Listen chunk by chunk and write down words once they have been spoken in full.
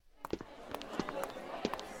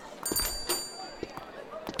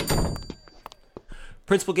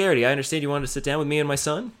Principal Garrity, I understand you wanted to sit down with me and my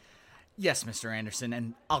son? Yes, Mr. Anderson,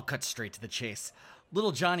 and I'll cut straight to the chase.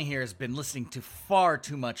 Little Johnny here has been listening to far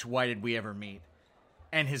too much Why Did We Ever Meet?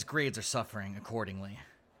 And his grades are suffering accordingly.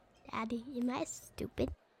 Daddy, am I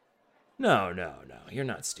stupid? No, you're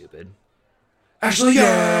not stupid. Actually,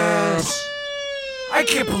 yes! I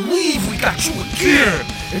can't believe we got you again!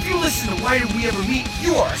 If you listen to Why Did We Ever Meet,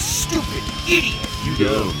 you are a stupid idiot! You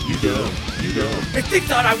don't. If they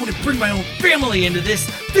thought I wouldn't bring my own family into this,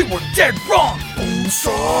 they were dead wrong!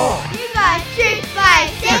 Bonesaw! You got tricked by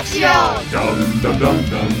a 6-year-old!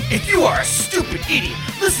 Dum. If you are a stupid idiot,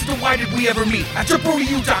 listen to Why Did We Ever Meet at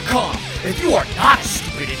JabroniU.com. If you are not a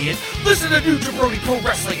stupid idiot, listen to New Jabroni Pro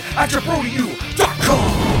Wrestling at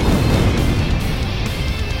JabroniU.com.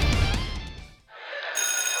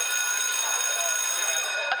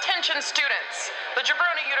 Attention students, the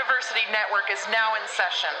Jabroni University Network is now in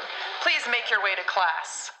session. Please make your way to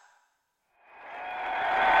class.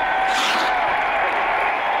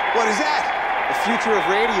 What is that? The future of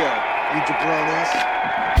radio, you jabronis.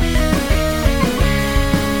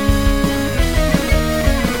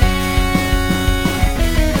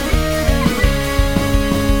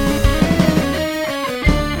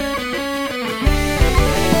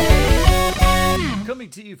 Coming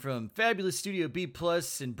to you from Fabulous Studio B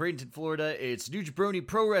Plus in Bradenton, Florida, it's New Jabroni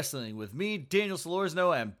Pro Wrestling with me, Daniel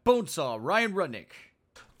Solorzano, and Bonesaw Ryan Rudnick.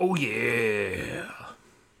 Oh, yeah.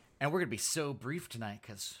 And we're going to be so brief tonight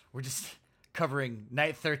because we're just covering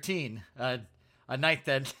Night 13, a night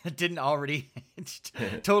that didn't already,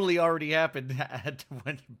 totally already happened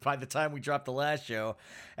by the time we dropped the last show.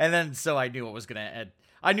 And then, so I knew what was going to end.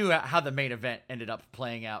 I knew how the main event ended up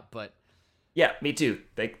playing out, but... Yeah, me too.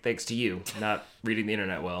 Thanks to you not reading the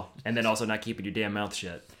internet well, and then also not keeping your damn mouth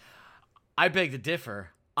shut. I beg to differ.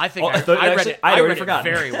 I think I read it. I'd I already read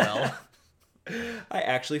forgotten. it very well. I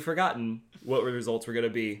actually forgotten what the results were going to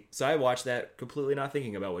be, so I watched that completely not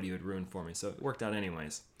thinking about what you had ruined for me, so it worked out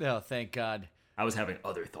anyways. Oh, thank God. I was having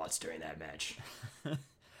other thoughts during that match.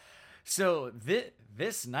 So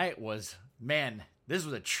this night was, man, this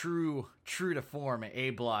was a true to form A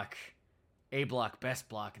block, best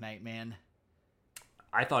block night, man.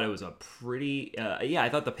 I thought it was a pretty, I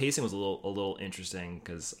thought the pacing was a little interesting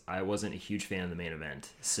because I wasn't a huge fan of the main event,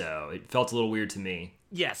 so it felt a little weird to me.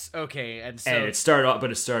 Yes, okay, and it started off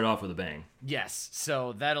with a bang. Yes,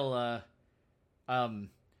 so that'll,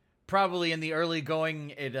 probably in the early going,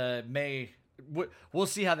 it we'll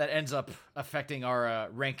see how that ends up affecting our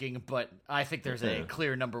ranking, but I think there's a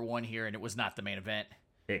clear number one here, and it was not the main event.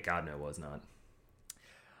 God, no, it was not.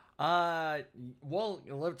 Well,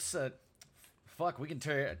 let's. Fuck, we can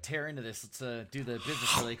tear into this. Let's do the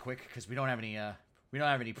business really quick because we don't have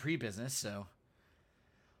any pre-business. So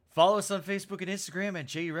follow us on Facebook and Instagram at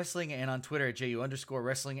JU Wrestling and on Twitter at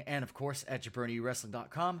JU_Wrestling and of course at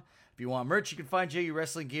JabroniUWrestling.com. If you want merch, you can find JU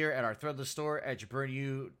Wrestling gear at our Threadless store at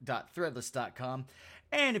JabroniU.threadless.com.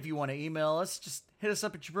 And if you want to email us, just hit us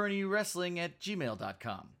up at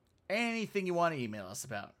JabroniUWrestling@gmail.com. Anything you want to email us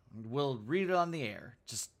about, we'll read it on the air.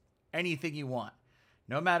 Just anything you want,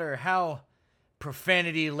 no matter how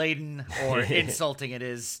profanity laden or insulting it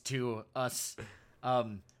is to us.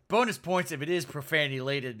 Bonus points if it is profanity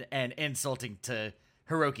laden and insulting to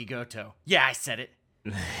Hiroki Goto. Yeah, I said it.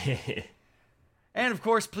 And of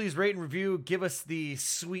course, please rate and review. Give us the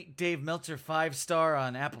sweet Dave Meltzer 5-star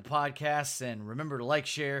on Apple Podcasts, and remember to like,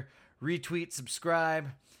 share, retweet, subscribe.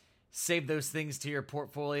 Save those things to your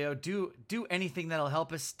portfolio. Do anything that'll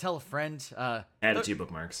help us. Tell a friend. Add it to your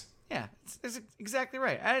bookmarks. Yeah, it's exactly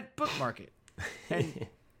right. Bookmark it.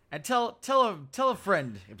 And tell a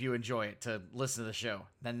friend if you enjoy it to listen to the show.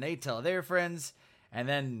 Then they tell their friends, and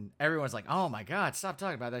then everyone's like, "Oh my God, stop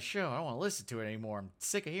talking about that show! I don't want to listen to it anymore. I'm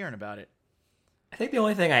sick of hearing about it." I think the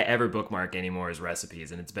only thing I ever bookmark anymore is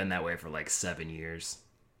recipes, and it's been that way for like 7 years.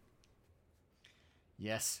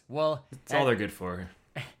 Yes, well, it's all they're good for.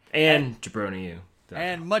 And Jabroni U.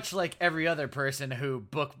 And much like every other person who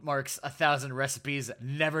bookmarks 1,000 recipes,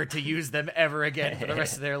 never to use them ever again for the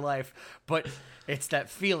rest of their life. But it's that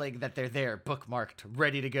feeling that they're there, bookmarked,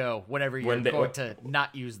 ready to go whenever you're going to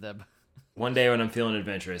not use them. One day when I'm feeling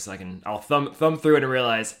adventurous, I'll thumb through it and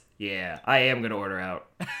realize, yeah, I am going to order out.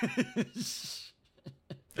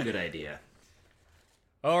 Good idea.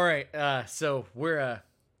 All right, so we're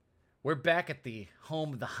back at the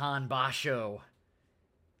home of the Hanba show.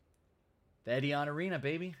 The Edion Arena,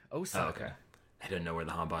 baby. Osaka. Oh, okay. I don't know where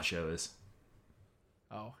the Hanba show is.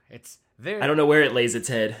 Oh, it's there. I don't know where it lays its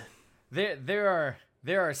head. There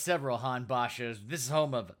are several Hanba shows. This is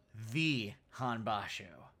home of the Hanba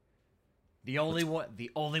show. The only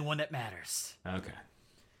one that matters. Okay.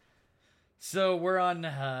 So we're on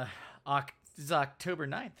is October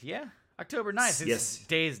 9th. Yeah, October 9th. Yes.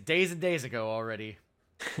 Days and days ago already.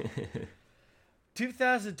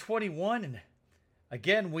 2021, and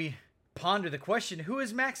again we ponder the question: who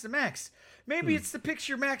is Max the Max? Maybe it's the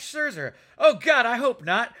picture Max Scherzer. Oh God, I hope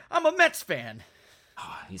not. I'm a Mets fan.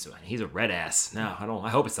 Oh, he's a red ass. No, I don't. I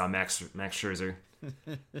hope it's not Max Scherzer.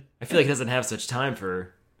 I feel like he doesn't have such time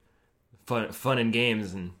for fun and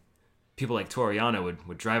games, and people like Toriano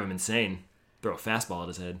would drive him insane. Throw a fastball at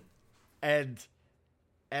his head.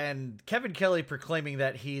 And Kevin Kelly proclaiming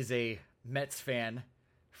that he's a Mets fan.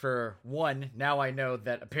 For one, now I know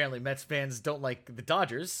that apparently Mets fans don't like the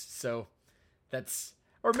Dodgers, so that's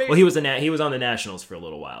or maybe Well, he was on the Nationals for a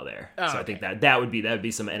little while there, Oh, so I okay. think that would be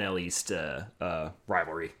some NL East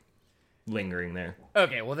rivalry lingering there.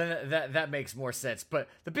 okay. Well, then that makes more sense. But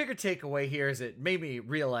the bigger takeaway here is it made me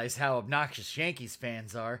realize how obnoxious Yankees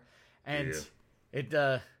fans are, and it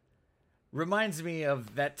reminds me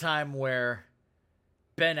of that time where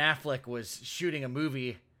Ben Affleck was shooting a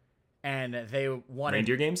movie. And they wanted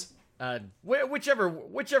Reindeer games.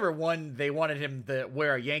 whichever one they wanted him to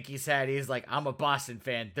wear a Yankees hat. He's like, I'm a Boston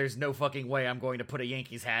fan. There's no fucking way I'm going to put a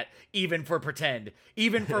Yankees hat, even for pretend,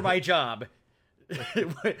 even for my job.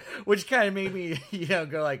 Which kind of made me,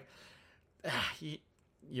 go like,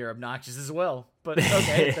 you're obnoxious as well. But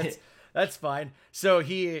okay, that's fine. So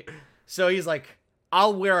he's like,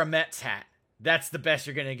 I'll wear a Mets hat. That's the best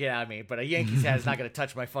you're gonna get out of me. But a Yankees hat is not gonna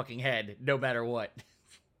touch my fucking head, no matter what.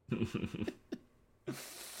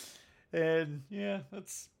 And yeah,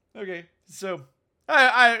 that's okay. So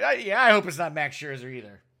I hope it's not Max Scherzer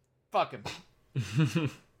either. Fuck him.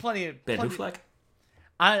 Ben Affleck.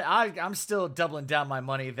 I'm still doubling down my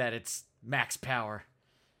money that it's Max Power.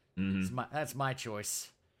 That's my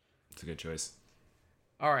choice. It's a good choice.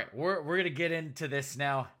 All right, we're gonna get into this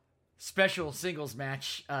now. Special singles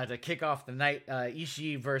match to kick off the night.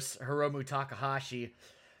 Ishii versus Hiromu Takahashi.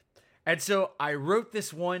 And so I wrote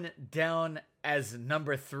this one down as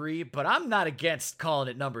number 3, but I'm not against calling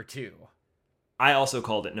it number 2. I also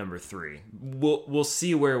called it number 3. We'll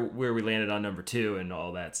see where we landed on number 2 and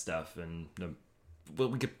all that stuff, and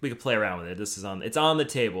we could play around with it. It's on the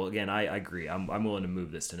table again. I agree. I'm willing to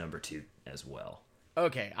move this to number 2 as well.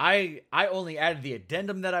 Okay, I only added the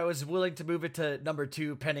addendum that I was willing to move it to number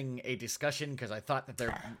 2 pending a discussion because I thought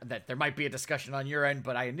that there might be a discussion on your end,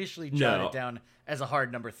 but I initially jotted it down as a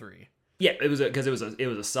hard number 3. Yeah, it was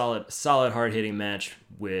a solid hard hitting match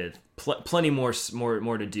with plenty more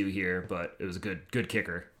to do here, but it was a good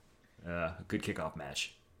kicker, good kickoff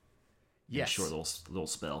match. Yes, short little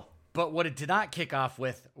spell. But what it did not kick off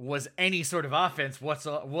with was any sort of offense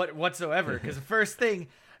whatsoever. Because the first thing,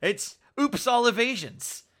 it's oops all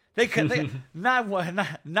evasions. Neither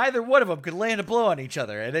one of them could land a blow on each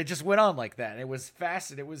other, and it just went on like that. It was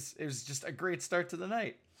fast, and it was just a great start to the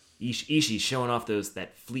night. Ishii showing off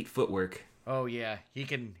that fleet footwork. Oh yeah, he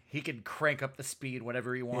can crank up the speed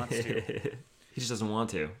whenever he wants to. He just doesn't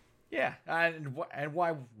want to. Yeah, and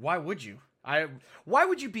why would you? Why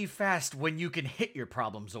would you be fast when you can hit your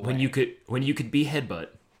problems away? When you could be headbutt.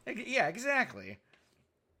 Yeah, exactly.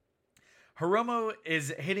 Hiromu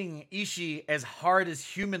is hitting Ishii as hard as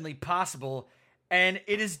humanly possible, and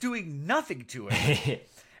it is doing nothing to him.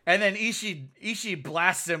 And then Ishii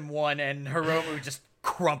blasts him one, and Hiromu just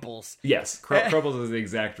crumples. Yes, crumples is the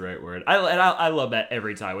exact right word. I love that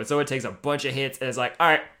every time. When someone takes a bunch of hits and it's like, all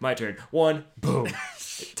right, my turn. One, boom,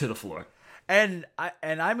 to the floor. And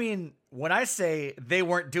I mean, when I say they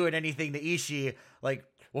weren't doing anything to Ishii, like,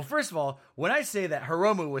 well, first of all, when I say that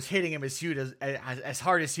Hiromu was hitting him as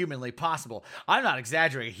hard as humanly possible, I'm not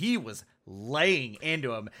exaggerating. He was laying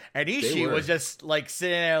into him, and Ishii was just like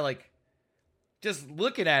sitting there, like, just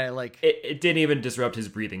looking at it like... It didn't even disrupt his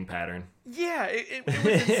breathing pattern. Yeah, it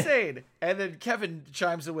was insane. And then Kevin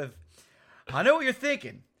chimes in with, I know what you're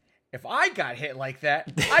thinking. If I got hit like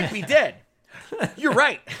that, I'd be dead. You're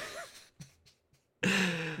right.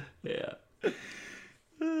 Yeah.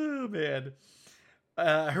 Oh, man.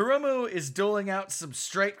 Hiromu is doling out some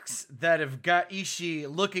strikes that have got Ishii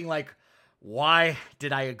looking like, why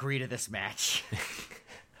did I agree to this match?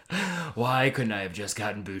 Why couldn't I have just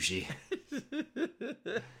gotten Bushi?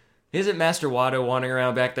 Isn't Master Wado wandering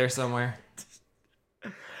around back there somewhere?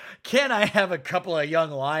 Can I have a couple of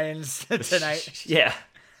young lions tonight? Yeah.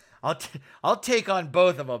 I'll take on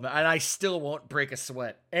both of them, and I still won't break a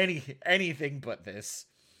sweat. Anything but this.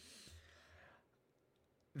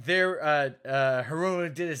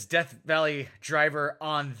 Hiromu did his Death Valley driver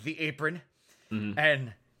on the apron,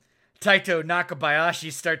 and Taito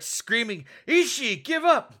Nakabayashi starts screaming, Ishii, give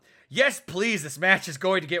up! Yes, please, this match is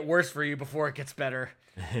going to get worse for you before it gets better.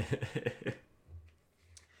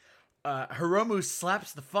 Hiromu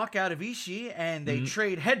slaps the fuck out of Ishii, and they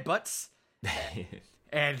trade headbutts.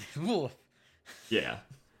 And Yeah.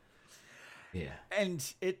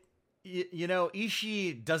 and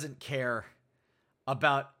Ishii doesn't care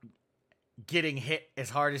about getting hit as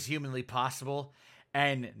hard as humanly possible,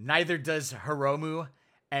 and neither does Hiromu.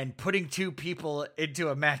 And putting two people into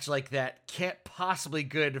a match like that can't possibly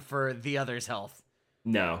good for the other's health.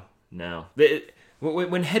 No.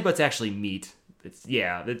 When headbutts actually meet,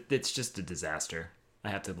 it's just a disaster.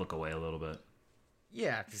 I have to look away a little bit.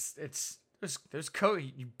 Yeah, because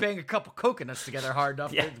you bang a couple coconuts together hard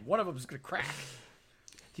enough, one of them is gonna crack.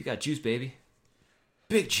 You got juice, baby.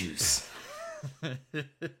 Big juice.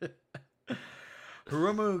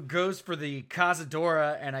 Hiromu goes for the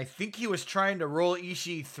Kazadora, and I think he was trying to roll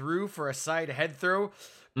Ishii through for a side head throw,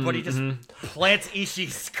 but he just plants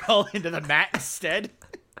Ishii's skull into the mat instead.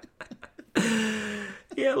 Yeah,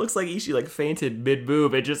 it looks like Ishii fainted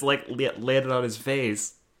mid-move and just landed on his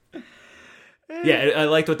face. Yeah, I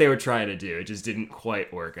liked what they were trying to do. It just didn't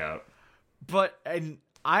quite work out. But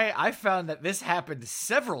I found that this happened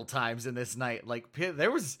several times in this night.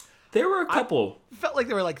 There were a couple. Felt like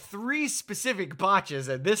there were 3 specific botches,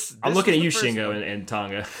 and this I'm looking at was you, the first Shingo, one. and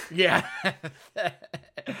Tonga. Yeah.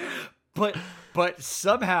 but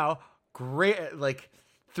somehow,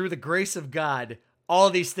 through the grace of God, all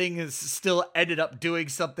these things still ended up doing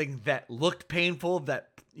something that looked painful, that,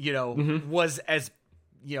 was as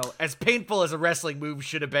painful as a wrestling move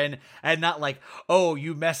should have been, and not oh,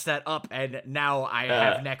 you messed that up and now I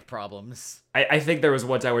have neck problems. I think there was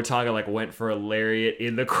one time where Tonga went for a lariat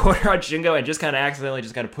in the corner on Shingo and just kind of accidentally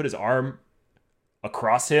put his arm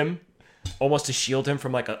across him, almost to shield him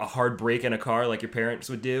from a hard break in a car like your parents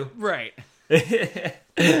would do. Right. And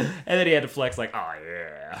then he had to flex oh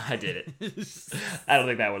yeah, I did it. I don't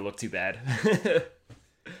think that would look too bad.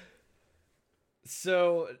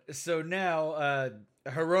 So now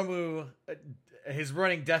Hiromu, his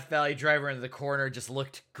running Death Valley driver into the corner just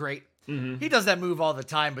looked great. Mm-hmm. He does that move all the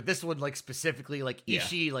time, but this one specifically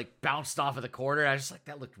Ishii bounced off of the corner. I was just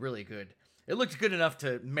that looked really good. It looked good enough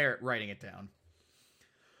to merit writing it down.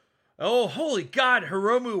 Oh, holy God.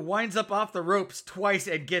 Hiromu winds up off the ropes twice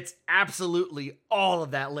and gets absolutely all of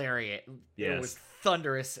that lariat. Yes. It was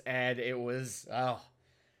thunderous, and it was,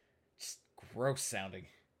 just gross sounding.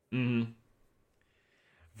 Mm-hmm.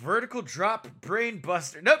 Vertical drop brain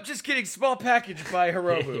buster. Nope, just kidding. Small package by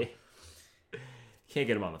Hiromu. Can't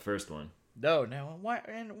get him on the first one. No.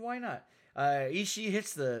 Why not? Ishii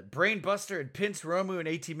hits the brain buster and pins Hiromu in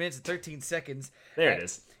 18 minutes and 13 seconds. It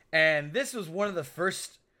is. And this was one of the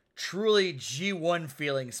first truly G1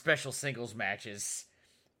 feeling special singles matches.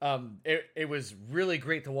 It was really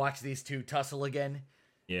great to watch these two tussle again.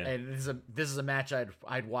 Yeah. And this is a match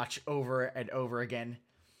I'd watch over and over again.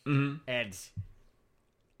 Mm-hmm. And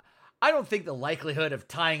I don't think the likelihood of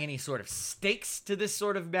tying any sort of stakes to this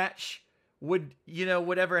sort of match would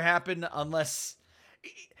ever happen unless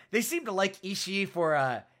they seem to like Ishii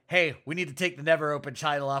for, hey, we need to take the never open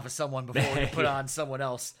title off of someone before we put on someone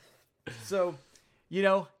else. So,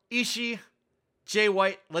 Ishii, Jay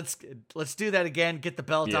White, let's do that again. Get the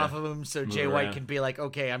belt off of him so Jay White can be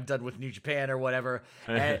okay, I'm done with New Japan or whatever.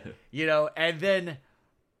 And, and then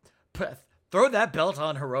throw that belt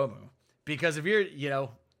on Hiromu. Because if you're,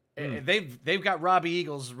 they've got Robbie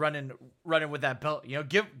Eagles running with that belt.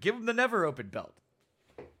 Give him the never open belt.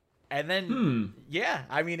 And then,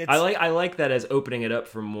 I mean, it's... I like that as opening it up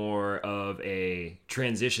for more of a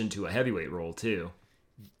transition to a heavyweight role too.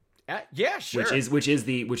 Yeah, sure. Which is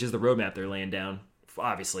the roadmap they're laying down,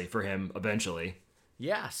 obviously for him eventually.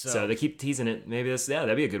 Yeah. So they keep teasing it. Maybe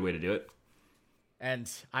that'd be a good way to do it. And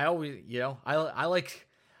I always, I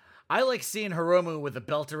like seeing Hiromu with a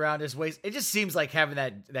belt around his waist. It just seems like having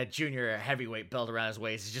that junior heavyweight belt around his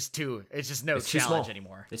waist is just no challenge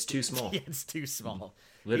anymore. It's too small. Yeah, it's too small.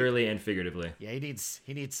 Literally and figuratively. Yeah, he needs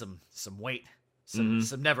some weight. Some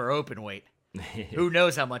never open weight. Who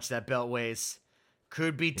knows how much that belt weighs?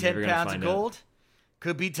 Could be 10 pounds of gold.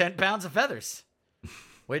 Could be 10 pounds of feathers.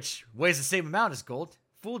 Which weighs the same amount as gold.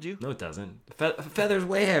 Fooled you. No, it doesn't. Feather's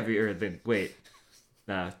way heavier than... Wait.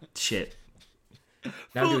 Shit. Now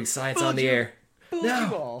I'm doing science on the air. Fooled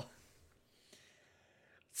you all.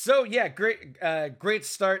 So, yeah, great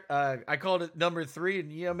start. I called it number 3,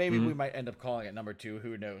 and, maybe we might end up calling it number 2.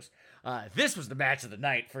 Who knows? This was the match of the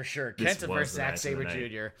night, for sure. Kenta versus Zack Sabre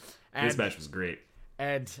Jr. This match was great.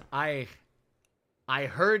 And I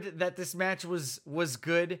heard that this match was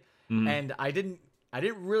good, and I didn't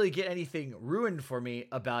really get anything ruined for me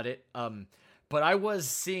about it. But I was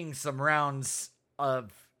seeing some rounds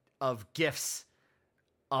of GIFs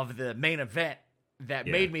of the main event that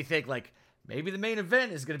made me think maybe the main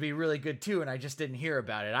event is going to be really good too, and I just didn't hear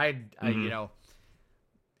about it.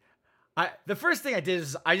 The first thing I did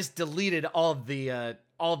is I just deleted all of the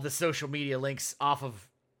social media links off of.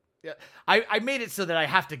 I made it so that I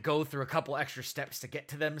have to go through a couple extra steps to get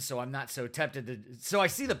to them, so I'm not so tempted to. So I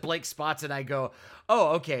see the blank spots and I go, "Oh,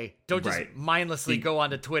 okay." Don't just mindlessly go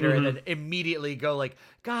onto Twitter and then immediately go like,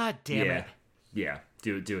 "God damn it!" Yeah,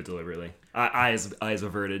 do it deliberately. Eyes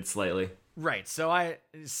averted slightly. Right. So I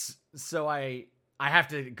have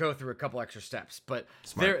to go through a couple extra steps, but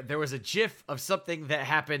there was a GIF of something that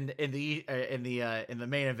happened in the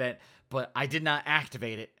main event, but I did not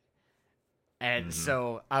activate it. And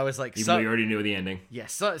so I was like, even though you already knew the ending.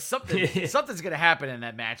 Yes, something's gonna happen in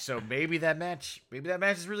that match. So maybe that match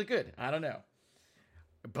is really good. I don't know,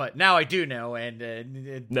 but now I do know, and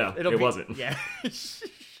it wasn't. Yeah.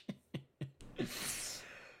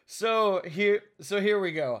 So here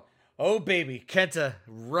we go. Oh baby, Kenta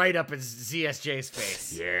right up in ZSJ's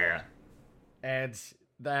face. Yeah. And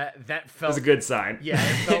that felt. That was a good sign. Yeah,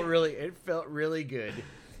 it felt really good.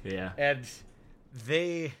 Yeah. And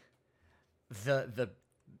the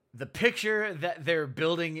picture that they're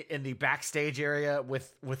building in the backstage area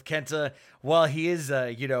with Kenta while he is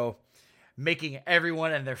making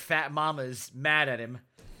everyone and their fat mamas mad at him.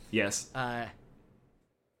 Yes.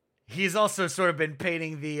 He's also sort of been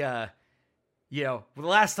painting the the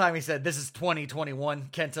last time he said this is 2021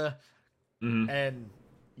 Kenta. Mm-hmm. And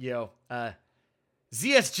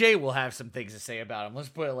ZSJ will have some things to say about him. Let's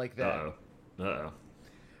put it like that. Uh-oh.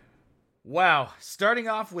 Wow, starting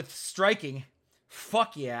off with striking,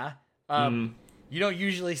 fuck yeah. You don't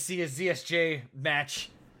usually see a ZSJ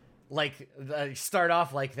match start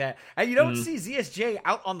off like that, and you don't see ZSJ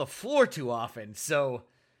out on the floor too often. So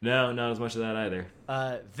no, not as much of that either.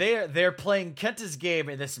 They're playing Kenta's game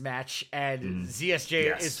in this match, and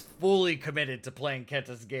ZSJ is fully committed to playing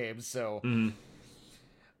Kenta's game. So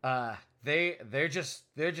they're just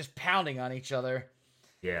pounding on each other.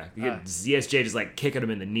 Yeah, you get ZSJ just like kicking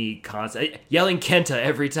him in the knee, constantly yelling Kenta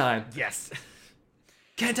every time. Yes,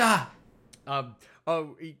 Kenta.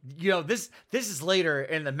 This is later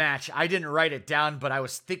in the match. I didn't write it down, but I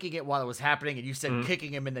was thinking it while it was happening, and you said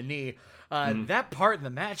kicking him in the knee. That part in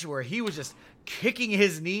the match where he was just kicking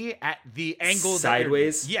his knee at the angle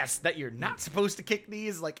sideways. That you're not supposed to kick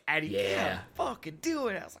knees, and he can't fucking do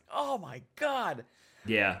it. I was like, oh my god.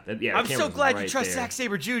 Yeah. I'm so glad you trust Zack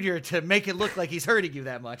Sabre Jr. to make it look like he's hurting you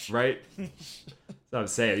that much. Right? That's what I'm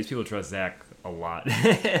saying. These people trust Zack a lot.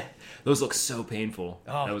 Those look so painful.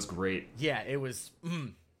 Oh, that was great. Yeah, it was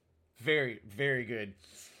very, very good.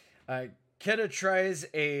 Kenta tries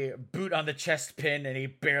a boot on the chest pin, and he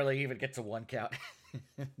barely even gets a 1 count.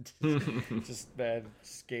 just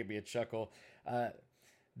gave me a chuckle.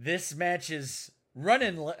 This match is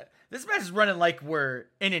running like we're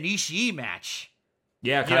in an Ishii match.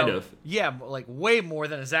 Yeah, kind of. Yeah, like way more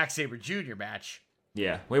than a Zack Sabre Jr. match.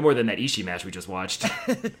 Yeah, way more than that Ishii match we just watched.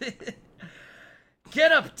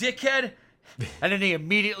 Get up, dickhead! And then he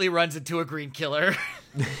immediately runs into a green killer.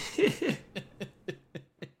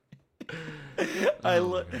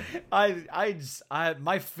 My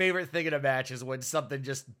favorite thing in a match is when something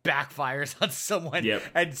just backfires on someone,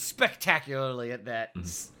 and spectacularly at that.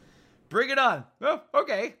 Bring it on. Oh,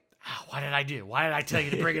 okay. What did I do? Why did I tell you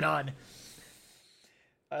to bring it on?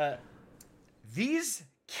 These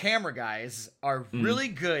camera guys are really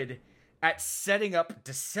good at setting up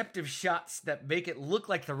deceptive shots that make it look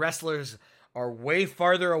like the wrestlers are way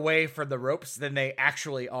farther away from the ropes than they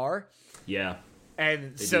actually are. Yeah.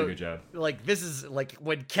 And they do a good job. Like, this is like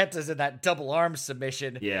when Kenta's in that double arm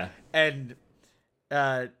submission. Yeah. And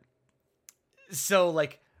so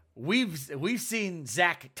like we've seen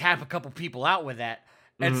Zack tap a couple people out with that.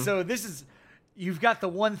 And so you've got the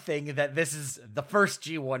one thing that this is the first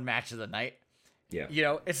G1 match of the night. Yeah.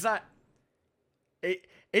 It's not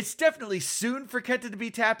it's definitely soon for Kenta to be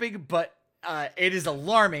tapping, but it is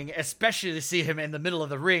alarming, especially to see him in the middle of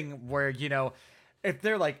the ring where, if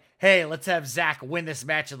they're like, hey, let's have Zack win this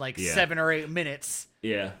match in 7 or 8 minutes.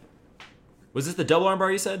 Yeah. Was this the double armbar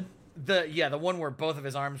you said? The one where both of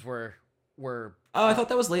his arms were Oh, I thought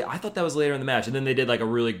that was late. I thought that was later in the match, and then they did like a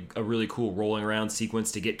really cool rolling around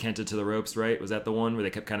sequence to get Kenta to the ropes. Right? Was that the one where they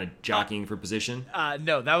kept kind of jockeying for position?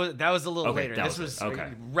 No, that was a little later. This was okay.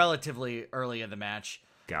 Relatively early in the match.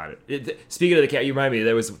 Got it. Speaking of the cat, you remind me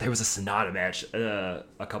there was a Sonata match a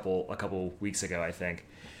couple weeks ago, I think,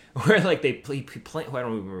 where like I don't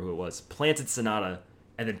remember who it was, planted Sonata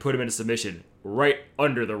and then put him into submission right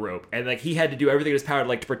under the rope, and like he had to do everything in his power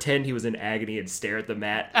to pretend he was in agony and stare at the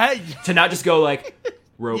mat to not just go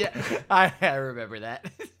rope. Yeah, I remember that.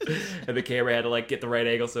 And the camera had to get the right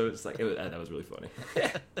angle, so it's that was really funny.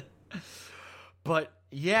 But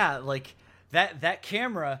yeah, like that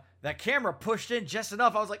camera pushed in just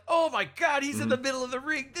enough. I was like, oh my God, he's in the middle of the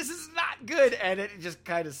ring. This is not good. And it just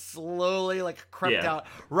kind of slowly like crept out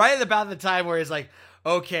right at about the time where he's like,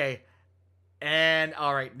 okay. And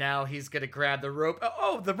all right, now he's gonna grab the rope.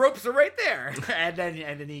 Oh, the ropes are right there. and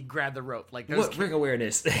then he grabbed the rope. Like What ring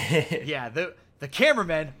awareness? yeah, the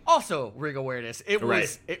cameraman also ring awareness.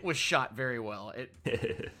 It was shot very well.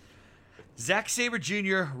 Zack Sabre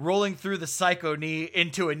Jr. rolling through the Psycho knee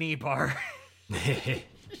into a knee bar. That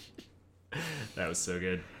was so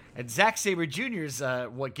good. And Zack Sabre Jr.'s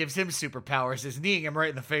what gives him superpowers is kneeing him right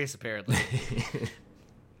in the face, apparently.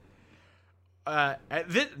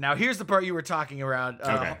 Now here's the part you were talking around.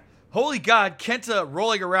 Okay. Holy God, Kenta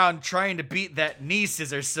rolling around trying to beat that knee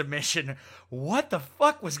scissors submission. What the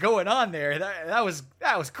fuck was going on there? That was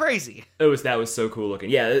crazy. That was so cool looking.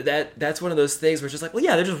 Yeah, that's one of those things where it's just like, well,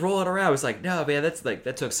 yeah, they're just rolling around. It's like, no, man,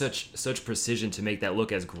 that took such precision to make that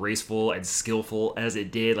look as graceful and skillful as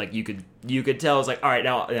it did. Like you could tell. It's like, all right,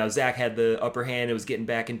 now Zack had the upper hand. It was getting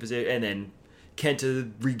back in position, and then Kenta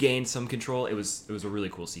regained some control. It was a really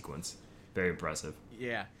cool sequence. Very impressive.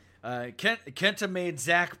 Yeah. Kenta made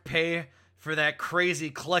Zack pay for that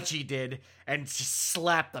crazy clutch he did and just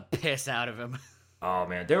slapped the piss out of him. Oh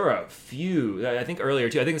man, there were a few. I think earlier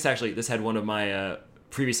too. I think this had one of my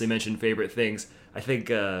previously mentioned favorite things. I think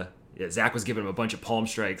Zack was giving him a bunch of palm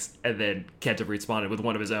strikes, and then Kenta responded with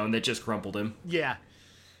one of his own that just crumpled him. Yeah.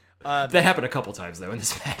 That happened a couple times though in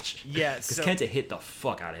this match. Yeah, because Kenta hit the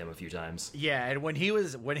fuck out of him a few times. Yeah, and when he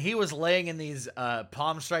was laying in these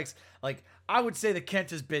palm strikes, like I would say that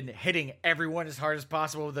Kenta's been hitting everyone as hard as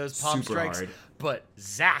possible with those palm Super strikes, hard. but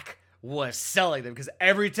Zack was selling them because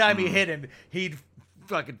every time he hit him, he'd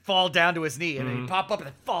fucking fall down to his knee, and then he'd pop up and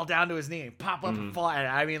then fall down to his knee, and pop up and fall. And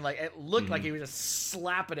I mean, like it looked like he was just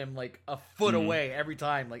slapping him like a foot away every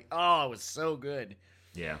time. Like, oh, it was so good.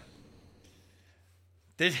 Yeah.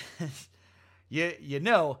 This,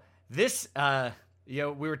 this,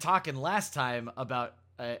 we were talking last time about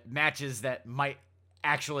matches that might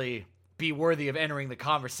actually be worthy of entering the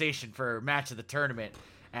conversation for match of the tournament,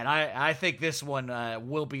 and I think this one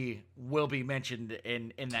will be mentioned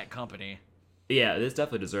in that company. Yeah, this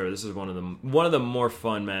definitely deserved. This is one of the more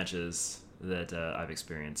fun matches that I've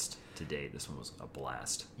experienced to date. This one was a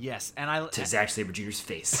blast. Yes, and to Zack Sabre Jr.'s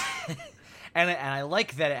face. and I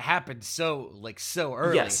like that it happened so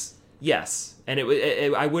early. Yes, and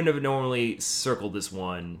I wouldn't have normally circled this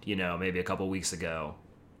one, maybe a couple weeks ago,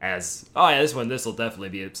 as this will definitely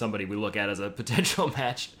be somebody we look at as a potential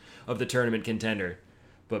match of the tournament contender.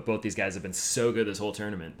 But both these guys have been so good this whole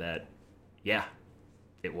tournament that, yeah,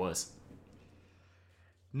 it was.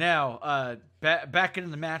 Now, back into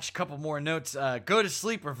the match, a couple more notes. Go to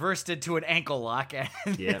sleep reversed into an ankle lock, and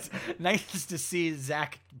it's nice to see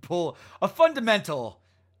Zack pull a fundamental,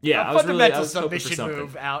 submission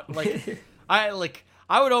move out. Like, I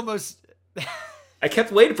would almost. I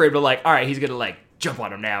kept waiting for him to all right, he's gonna jump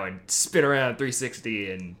on him now and spin around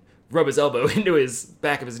 360 and rub his elbow into his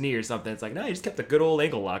back of his knee or something. It's like, no, he just kept the good old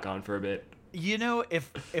ankle lock on for a bit.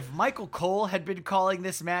 If Michael Cole had been calling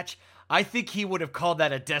this match, I think he would have called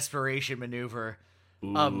that a desperation maneuver.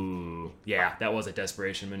 Ooh, yeah, that was a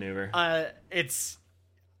desperation maneuver.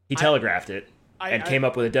 He telegraphed it and came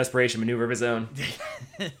up with a desperation maneuver of his own.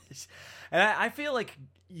 And I feel like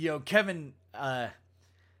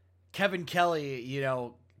Kevin Kelly,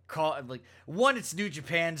 one, it's New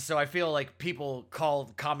Japan, so I feel like people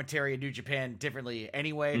call commentary in New Japan differently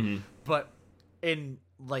anyway. Mm-hmm. But in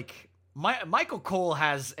Michael Cole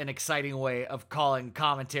has an exciting way of calling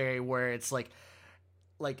commentary where it's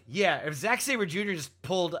if Zack Sabre Jr. just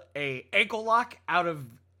pulled a ankle lock out of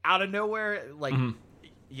nowhere,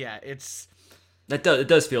 yeah, it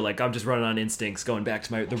does feel like I'm just running on instincts, going back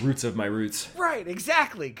to the roots of my roots. Right,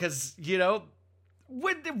 exactly, because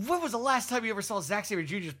when was the last time you ever saw Zack Sabre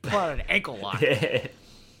Jr. just pull out an ankle lock?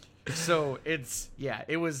 So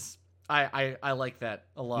it was. I like that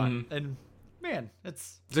a lot, and. Man,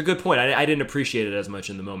 it's a good point. I didn't appreciate it as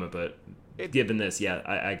much in the moment, but given this,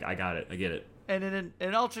 yeah, I got it. I get it. And in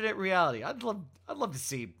an alternate reality, I'd love to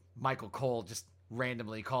see Michael Cole just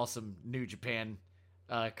randomly call some New Japan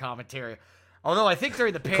commentary. Although I think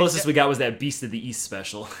during the closest we got was that Beast of the East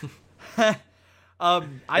special.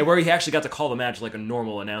 Where he actually got to call the match like a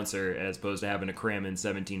normal announcer, as opposed to having to cram in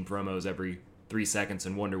 17 promos every 3 seconds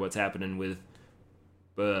and wonder what's happening with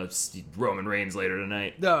Roman Reigns later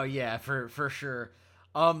tonight. Oh yeah, for sure.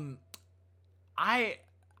 I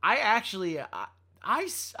actually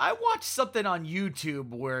watched something on YouTube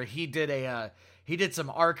where he did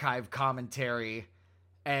some archive commentary,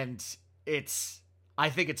 and it's I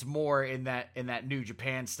think it's more in that New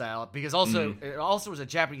Japan style, because also it also was a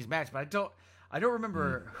Japanese match, but I don't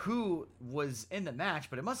remember who was in the match,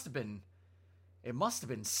 but it must have been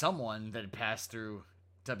someone that had passed through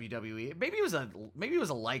WWE. Maybe it was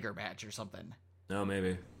a Liger match or something. No,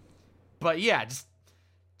 maybe. But yeah, just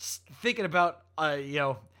thinking about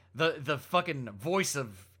the fucking voice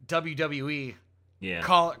of WWE Yeah.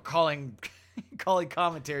 calling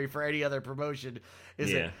commentary for any other promotion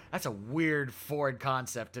that's a weird foreign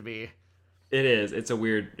concept to me. It is. It's a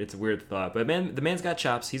weird thought. But man, the man's got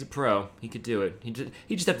chops. He's a pro. He could do it. He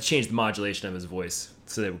just have to change the modulation of his voice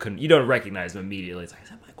so that you don't recognize him immediately. It's like, is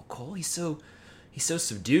that Michael Cole? He's so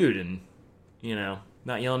subdued and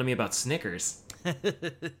not yelling at me about Snickers.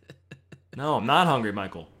 No, I'm not hungry,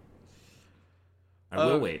 Michael. I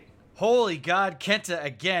will wait. Holy God, Kenta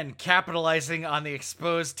again capitalizing on the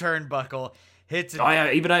exposed turnbuckle. Hits it. Oh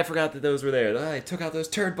yeah, even I forgot that those were there. I took out those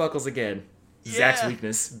turnbuckles again. Zach's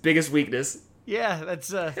weakness, biggest weakness. Yeah, that's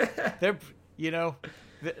they're the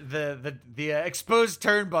exposed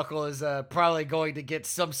turnbuckle is probably going to get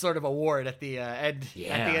some sort of award at the end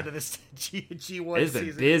of this G1 season. It's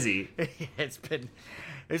been busy.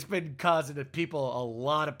 It's been causing people a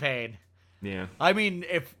lot of pain. Yeah. I mean,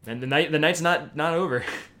 the night's not over.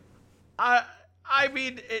 I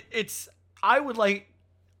mean,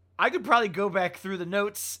 I could probably go back through the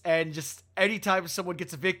notes and just anytime someone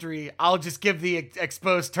gets a victory, I'll just give the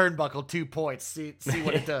exposed turnbuckle 2 points. See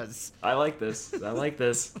what it does. I like this.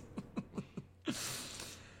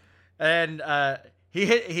 And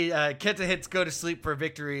Kenta hits go to sleep for a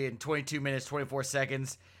victory in 22 minutes 24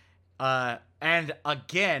 seconds. And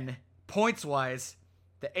again, points wise,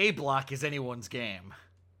 the A block is anyone's game.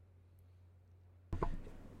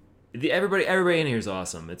 Everybody in here is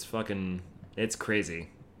awesome. It's crazy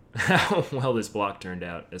how well this block turned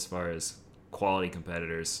out as far as quality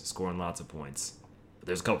competitors scoring lots of points. But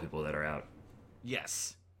there's a couple people that are out.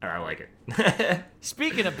 Yes. I like it.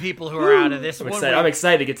 Speaking of people who are out of this, I'm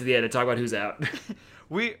excited to get to the end and talk about who's out.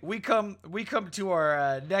 we come to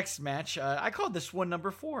our next match. I called this one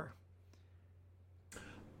number 4.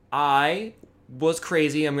 I was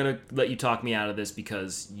crazy. I'm gonna let you talk me out of this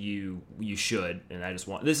because you should, and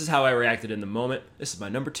this is how I reacted in the moment. This is my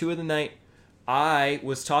number 2 of the night. I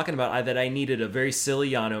was talking about that I needed a very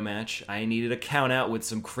silly Yano match. I needed a count out with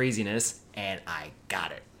some craziness, and I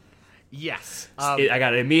got it. Yes. I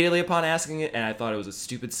got it immediately upon asking it, and I thought it was a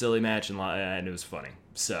stupid, silly match, and it was funny.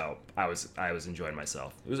 So I was enjoying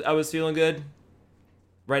myself. I was feeling good.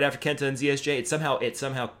 Right after Kenta and ZSJ, it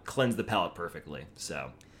somehow cleansed the palate perfectly.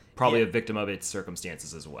 So probably a victim of its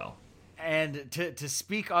circumstances as well. And to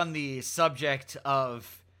speak on the subject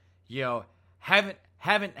of, haven't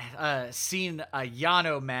seen a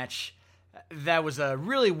Yano match that was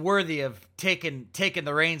really worthy of taking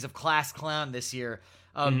the reins of Class Clown this year.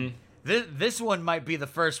 This one might be the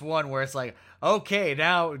first one where it's like, okay,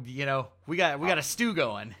 now we got a stew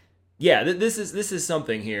going. Yeah, this is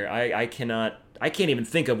something here. I can't even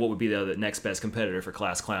think of what would be the next best competitor for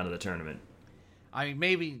Class Clown of the tournament. I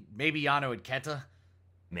mean, maybe Yano and Kenta.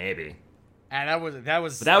 Maybe. And that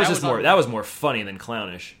was more funny than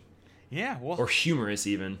clownish. Yeah, well, or humorous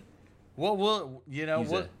even. Well, we'll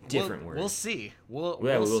Use a different word. We'll see.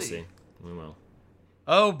 We'll see. We will.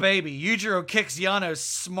 Oh baby, Yujiro kicks Yano's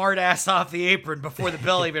smart ass off the apron before the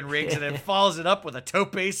bell even rings, and then follows it up with a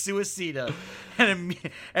tope suicida,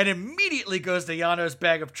 and immediately goes to Yano's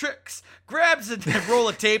bag of tricks, grabs a roll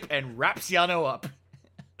of tape, and wraps Yano up.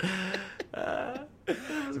 That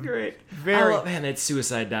was great. That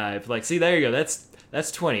suicide dive. Like, see, there you go.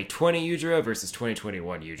 That's 2020 Yujiro versus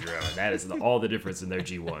 2021 Yujiro, and that is all the difference in their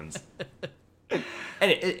G1s.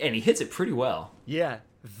 And he hits it pretty well. Yeah,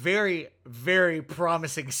 very, very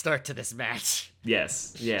promising start to this match.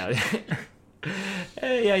 Yes, yeah.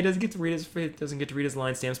 Yeah, he doesn't get to read his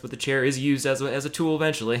line stamps, but the chair is used as a tool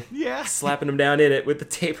eventually. Yeah, slapping him down in it with the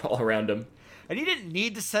tape all around him. And he didn't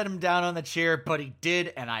need to set him down on the chair, but he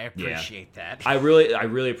did, and I appreciate that. I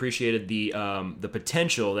really appreciated the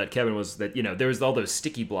potential that Kevin was there was all those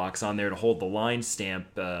sticky blocks on there to hold the line stamp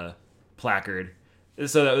placard.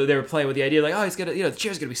 So they were playing with the idea like, oh, he's gonna, the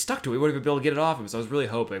chair's gonna be stuck to it. We won't even be able to get it off him. So I was really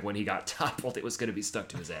hoping when he got toppled, it was gonna be stuck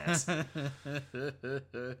to his ass.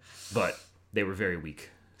 But they were very weak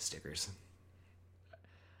stickers.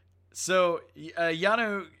 So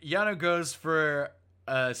Yano goes for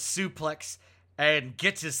a suplex and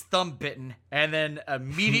gets his thumb bitten, and then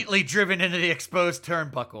immediately driven into the exposed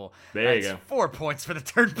turnbuckle. There you go. 4 points for the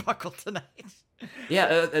turnbuckle tonight.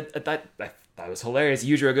 Yeah, that was hilarious.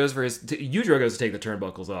 Yujiro goes to take the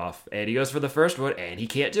turnbuckles off, and he goes for the first one, and he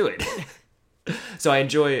can't do it. So I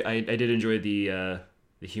did enjoy the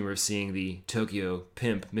the humor of seeing the Tokyo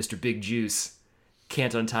pimp, Mr. Big Juice,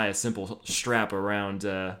 can't untie a simple strap around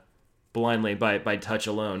blindly by touch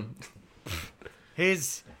alone.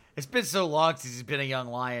 It's been so long since he's been a young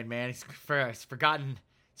lion, man. He's forgotten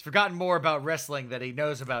more about wrestling than he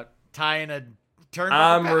knows about tying a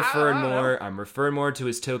turnbuckle. I'm referring more to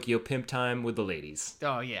his Tokyo pimp time with the ladies.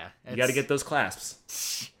 Oh yeah, You got to get those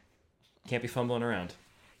clasps. Can't be fumbling around.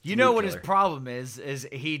 You know Mood what his killer. problem is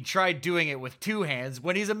he tried doing it with two hands.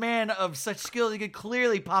 When he's a man of such skill, he could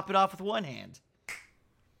clearly pop it off with one hand.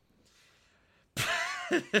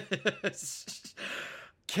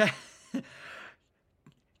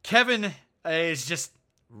 Kevin is just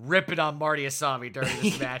ripping on Marty Asami during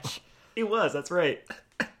this match. He was, that's right.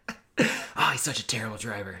 Oh, he's such a terrible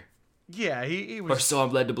driver. Yeah, he Or was. so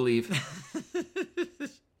I'm led to believe.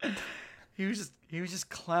 He was just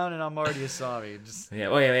clowning on Marty Asami. Just Yeah.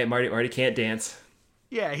 Oh yeah, Marty can't dance.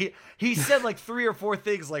 yeah, he said like 3 or 4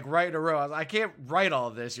 things like right in a row. I can't write all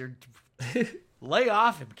of this. You're lay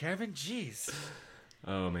off him, Kevin. Jeez.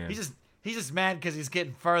 Oh man. He's just mad because he's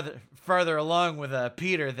getting farther along with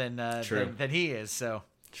Peter than he is. So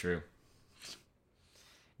True.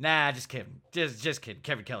 nah, just kidding. Just kidding.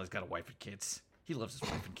 Kevin Kelly's got a wife and kids. He loves his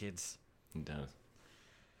wife and kids. He does.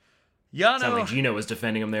 Yano. Sounded like Gino was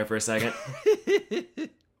defending him there for a second.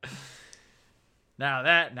 Now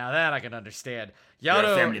that I can understand. You're a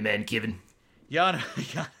Yano family man, Kevin.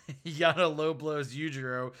 Yano low blows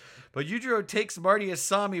Yujiro, but Yujiro takes Marty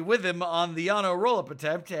Asami with him on the Yano roll-up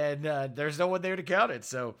attempt, and there's no one there to count it,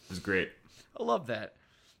 so It was great. I love that.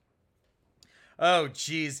 Oh,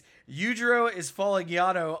 jeez. Yujiro is following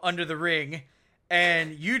Yano under the ring,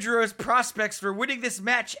 and Yujiro's prospects for winning this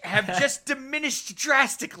match have just diminished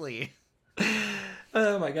drastically.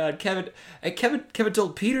 Oh my God, Kevin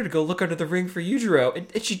told Peter to go look under the ring for Yujiro,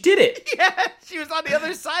 and she did it. Yeah, she was on the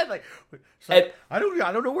other side, like, I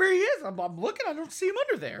don't know where he is. I'm looking, I don't see him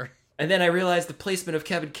under there. And then I realized the placement of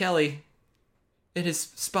Kevin Kelly in his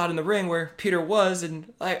spot in the ring where Peter was,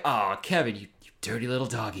 and oh, Kevin, you dirty little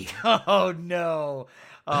doggy. Oh no!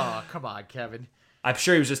 Oh, come on, Kevin. I'm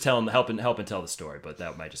sure he was just helping tell the story, but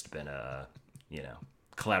that might just have been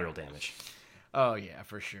collateral damage. Oh yeah,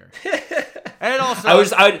 for sure. And also,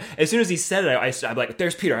 I as soon as he said it, I'm like,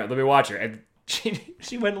 "There's Peter. Let me watch her." And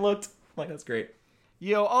she went and looked. I'm like, that's great.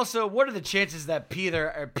 also, what are the chances that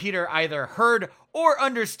Peter either heard or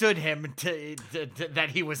understood him that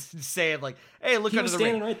he was saying like, "Hey, look He under was the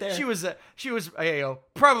standing ring." right there. She was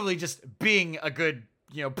probably just being a good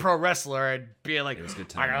pro wrestler and being like, It was good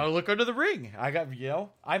 "I timing. gotta look under the ring. I got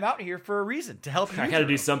I'm out here for a reason to help you." I got to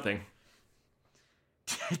do something.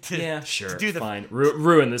 Yeah, sure. To do the fine.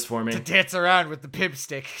 Ruin this for me. to dance around with the pimp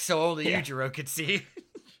stick so only Yeah. Yujiro could see.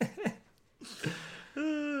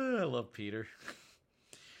 I love Peter.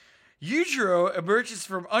 Yujiro emerges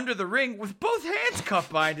from under the ring with both hands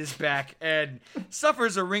cuffed behind his back and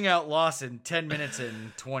suffers a ring-out loss in 10 minutes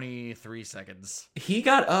and 23 seconds. He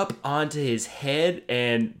got up onto his head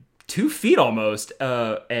and 2 feet almost,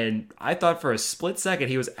 and I thought for a split second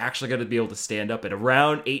he was actually going to be able to stand up at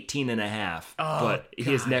around 18 and a half, but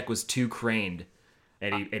his neck was too craned,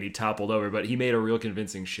 and he toppled over, but he made a real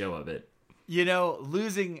convincing show of it.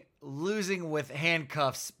 Losing with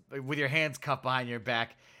handcuffs, with your hands cuffed behind your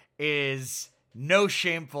back, is no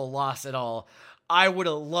shameful loss at all. I would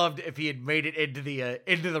have loved if he had made it into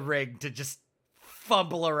the ring to just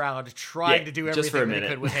fumble around trying to do just for a everything that he minute.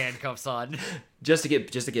 could with handcuffs on. just to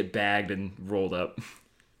get bagged and rolled up.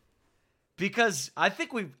 Because I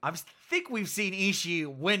think we've seen Ishii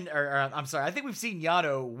win, or I'm sorry, I think we've seen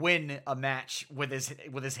Yano win a match with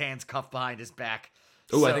his hands cuffed behind his back.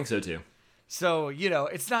 Oh, I think so too. So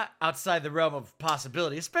it's not outside the realm of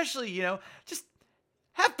possibility, especially just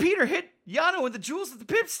have Peter hit Yano with the jewels of the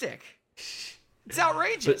pimp stick. It's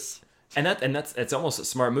outrageous. That's almost a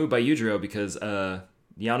smart move by Yujiro because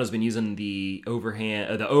Yano's been using the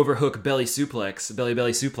overhook belly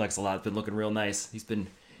suplex a lot. It's been looking real nice. He's been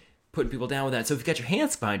putting people down with that. So if you got your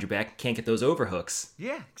hands behind your back, can't get those overhooks.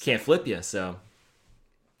 Yeah. Can't flip you. So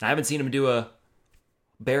I haven't seen him do a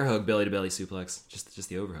bear hug belly to belly suplex. Just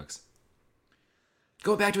the overhooks.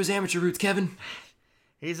 Going back to his amateur roots, Kevin.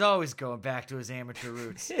 He's always going back to his amateur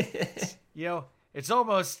roots. It's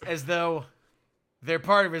almost as though they're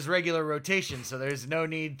part of his regular rotation, so there's no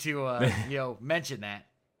need to mention that.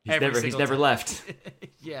 He's never left.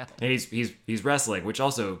 Yeah. And he's wrestling, which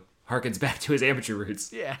also harkens back to his amateur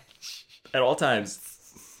roots Yeah. at all times.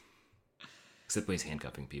 Except when he's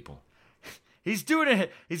handcuffing people. He's doing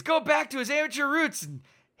it. He's going back to his amateur roots and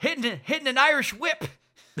hitting an Irish whip.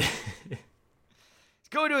 He's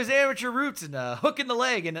going to his amateur roots and hooking the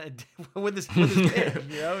leg and with his pin,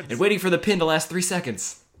 you know, And waiting for the pin to last 3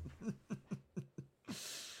 seconds.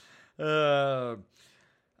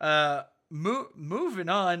 Moving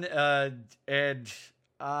on, and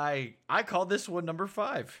I call this one number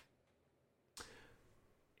 5.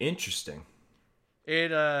 Interesting.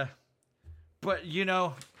 But you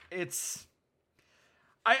know, it's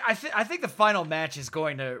I think the final match is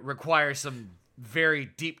going to require some very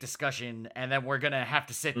deep discussion, and then we're gonna have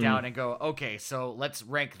to sit down and go, okay, so let's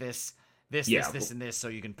rank this, and this, so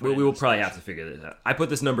you can put. We will probably have to figure this out. I put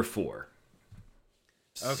this number 4.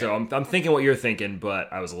 Okay. So I'm thinking what you're thinking,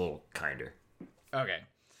 but I was a little kinder. Okay.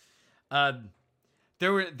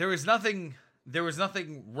 There was nothing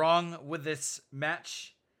wrong with this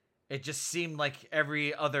match. It just seemed like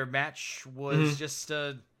every other match was just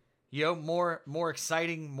more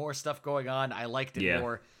exciting, more stuff going on. I liked it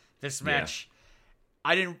more. This match,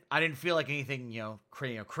 I didn't feel like anything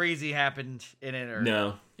crazy happened in it, or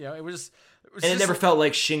No. it was And it never felt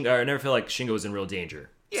like Shingo was in real danger.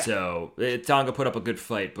 Yeah. So Tonga put up a good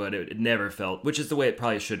fight, but it never felt, which is the way it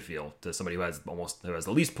probably should feel to somebody who has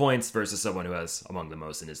the least points versus someone who has among the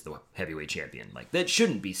most and is the heavyweight champion. Like, that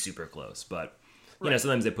shouldn't be super close, but you know,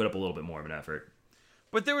 sometimes they put up a little bit more of an effort.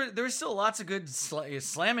 But there was still lots of good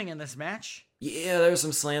slamming in this match. Yeah, there were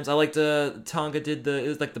some slams. I liked Tonga did it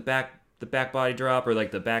was like the back body drop, or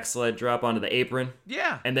like the back sled drop onto the apron.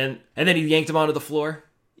 Yeah. And then he yanked him onto the floor.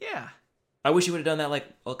 Yeah. I wish he would have done that like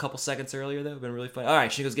a couple seconds earlier. That would have been really fun. All right,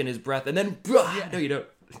 Shingo's getting his breath, and then no, you don't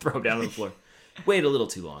throw him down on the floor. Wait a little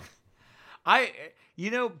too long.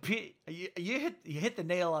 You hit the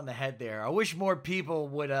nail on the head there. I wish more people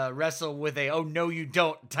would wrestle with a "oh no you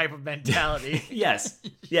don't" type of mentality. Yes.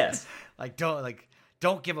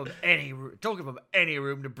 Don't give them any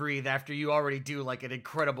room to breathe after you already do like an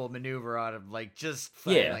incredible maneuver on him. Like, just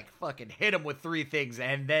fucking hit him with 3 things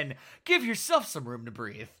and then give yourself some room to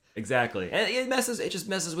breathe. Exactly, and it just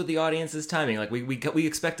messes with the audience's timing. Like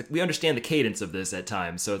we understand the cadence of this at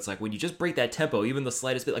times, so it's like when you just break that tempo, even the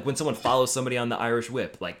slightest bit, like when someone follows somebody on the Irish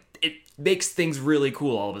Whip, like it makes things really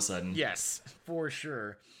cool all of a sudden. Yes, for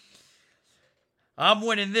sure. I'm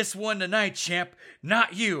winning this one tonight, champ,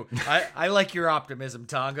 not you. I like your optimism,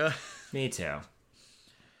 Tonga. Me too.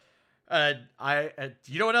 You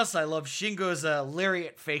know what else I love? Shingo's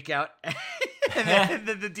lariat fake out, and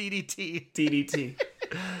then the DDT. DDT.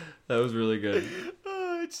 That was really good.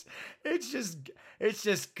 Oh, it's just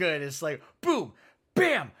good. It's like boom,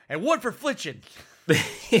 bam, and 1 for flinching. That's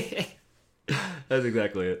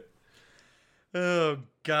exactly it. Oh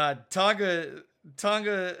God, Tonga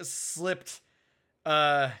slipped.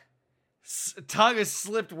 Tonga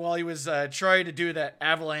slipped while he was trying to do that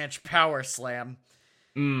avalanche power slam,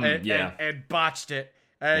 and botched it.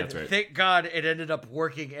 And That's right. Thank God it ended up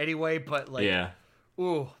working anyway. But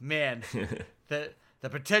ooh man, the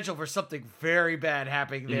potential for something very bad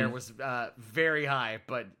happening there was very high.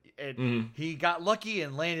 But he got lucky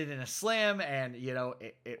and landed in a slam, and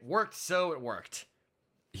it worked. So it worked.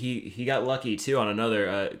 He got lucky too on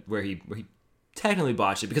another where he technically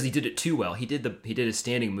botched it because he did it too well. He did his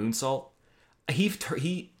standing moonsault.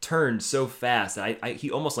 He turned so fast that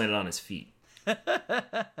he almost landed on his feet,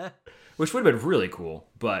 which would have been really cool,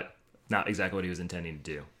 but not exactly what he was intending to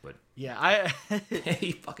do. But yeah,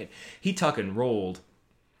 he tuck and rolled.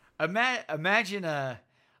 Imagine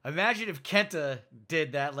if Kenta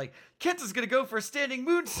did that. Like, Kenta's gonna go for a standing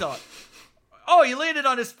moonsault. Oh, he landed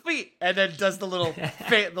on his feet, and then does the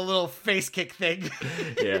little face kick thing.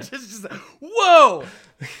 Yeah, just whoa,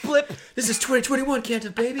 flip. This is 2021,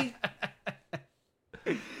 Kenta, baby.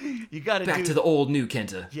 You gotta back to the old new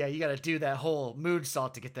Kenta. Yeah, you gotta do that whole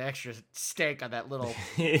moonsault to get the extra stank on that little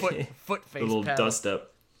foot face. The little paddle. dust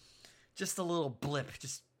up. Just a little blip.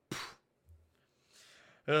 Just.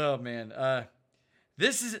 Oh man,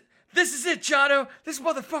 this is it, Chano. This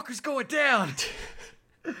motherfucker's going down.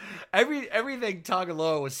 Everything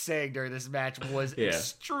Tagaloa was saying during this match was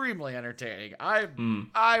extremely entertaining.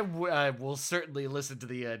 I will certainly listen to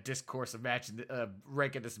the discourse of match,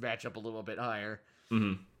 ranking this match up a little bit higher.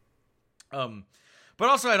 Mm-hmm. But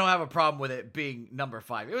also I don't have a problem with it being number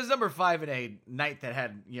 5. It was number 5 in a night that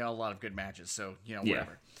had a lot of good matches. So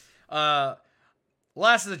whatever.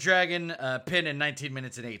 Last of the Dragon pin in 19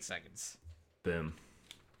 minutes and 8 seconds. Boom.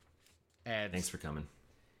 And thanks for coming.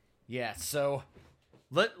 Yeah. So.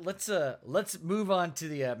 Let's move on to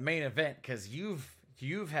the main event, because you've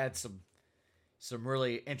had some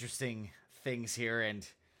really interesting things here, and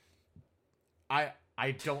I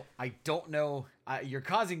don't know. You're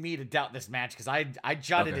causing me to doubt this match, because I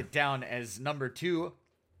jotted it down as number 2.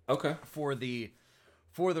 Okay. For the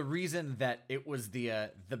for the reason that it was the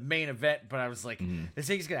main event, but I was like, this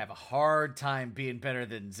thing's gonna have a hard time being better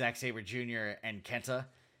than Zack Sabre Jr. and Kenta.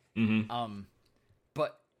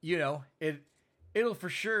 But it'll for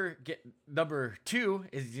sure get number 2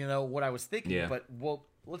 is what I was thinking. Yeah. But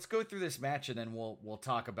let's go through this match and then we'll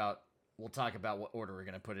talk about what order we're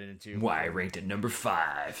gonna put it into. Why I ranked it number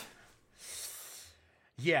 5.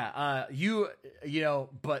 Yeah,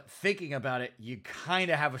 but thinking about it, you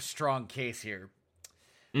kind of have a strong case here.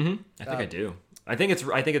 I think I do. I think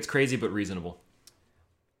it's crazy but reasonable.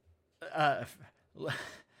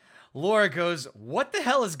 Laura goes, "What the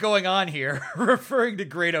hell is going on here?" referring to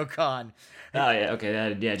Great-O-Khan. Oh yeah,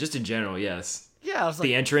 okay, just in general, yes. Yeah, I was like,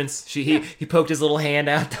 The entrance, he poked his little hand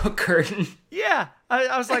out the curtain. yeah,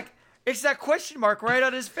 I was like, it's that question mark right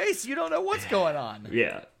on his face. You don't know what's going on.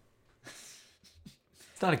 Yeah.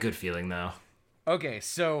 It's not a good feeling though. Okay,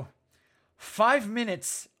 so 5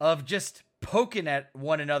 minutes of just poking at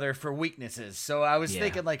one another for weaknesses. So I was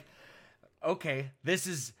thinking like, okay, this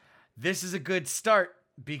is a good start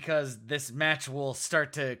because this match will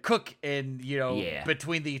start to cook in,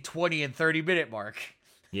 between the 20 and 30 minute mark.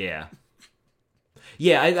 Yeah.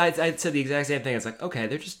 Yeah, I said the exact same thing. It's like, okay,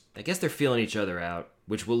 I guess they're feeling each other out,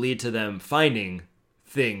 which will lead to them finding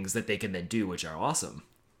things that they can then do, which are awesome.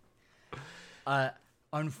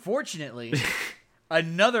 Unfortunately,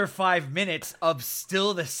 another 5 minutes of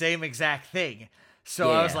still the same exact thing.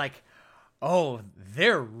 So I was like, oh,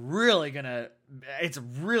 it's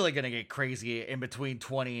really gonna get crazy in between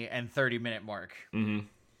 20 and 30 minute mark.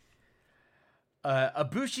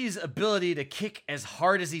 Ibushi's ability to kick as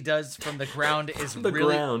hard as he does from the ground is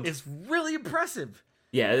really impressive.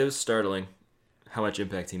 Yeah, it was startling how much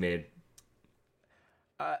impact he made.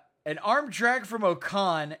 An arm drag from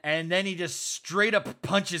Okan, and then he just straight up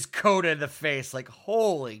punches Kota in the face. Like,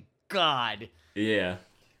 holy God. Yeah.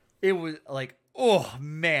 It was like, oh,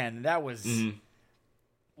 man, that was...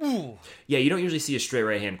 Ooh. Yeah, you don't usually see a straight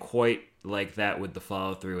right hand quite like that with the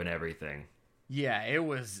follow through and everything. Yeah, it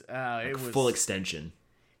was... it was full extension.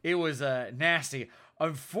 It was nasty.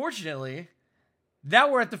 Unfortunately,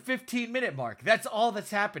 now we're at the 15-minute mark. That's all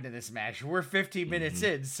that's happened in this match. We're 15 minutes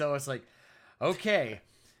in, so it's like, okay...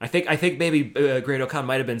 I think maybe Great-O-Khan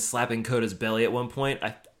might have been slapping Kota's belly at one point.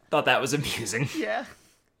 I thought that was amusing. Yeah.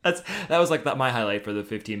 That was like my highlight for the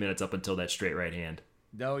 15 minutes up until that straight right hand.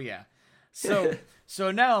 Oh, yeah. So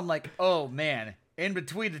now I'm like, oh, man. In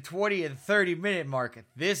between the 20 and 30 minute mark,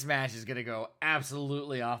 this match is going to go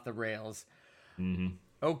absolutely off the rails.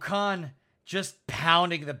 Okan just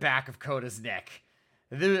pounding the back of Kota's neck.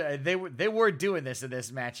 They were doing this in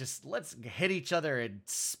this match. Just let's hit each other in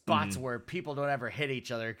spots where people don't ever hit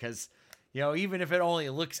each other because, even if it only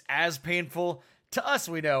looks as painful, to us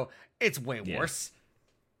we know it's way worse.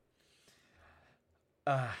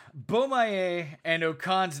 Bomaye and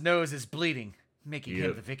Okan's nose is bleeding, making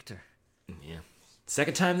him the victor. Yeah.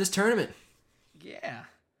 Second time this tournament. Yeah.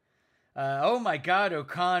 Oh my God,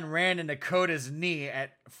 Okan ran into Kota's knee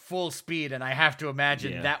at full speed, and I have to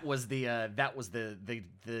imagine that was the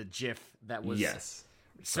GIF that was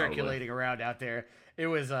circulating around out there. It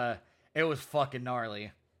was fucking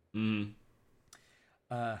gnarly.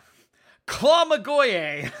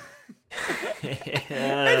 Claw-Magoye.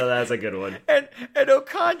 That's a good one. And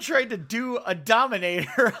Okan tried to do a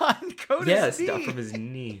Dominator on Kota's knee. Yeah, stuff from his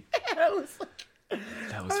knee. I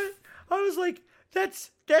was like,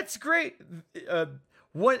 that's great.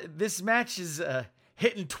 This match is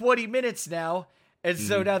hitting 20 minutes now, and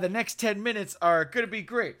so now the next 10 minutes are going to be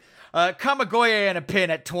great. Kamigoye and a pin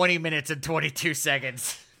at 20 minutes and 22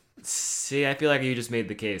 seconds. See, I feel like you just made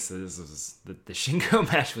the case. So this was the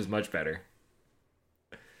Shingo match was much better.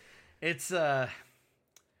 It's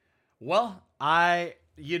well,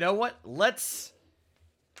 you know what?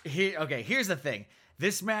 Here's the thing.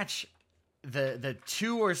 This match, the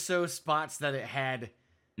 2 or so spots that it had,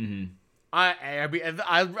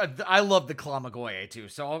 I love the Claw-Magoye too,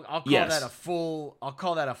 so I'll call that a full. I'll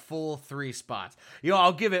call that a full 3 spots.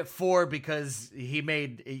 I'll give it 4 because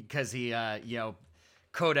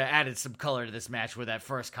Kota added some color to this match with that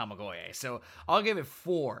first Kamigoye. So I'll give it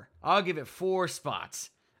 4. I'll give it 4 spots,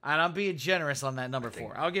 and I'm being generous on that number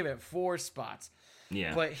 4. I'll give it 4 spots.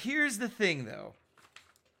 Yeah. But here's the thing, though.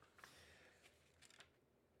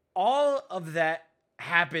 All of that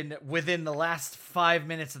happened within the last 5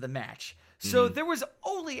 minutes of the match. So there was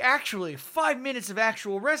only actually 5 minutes of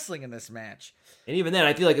actual wrestling in this match. And even then,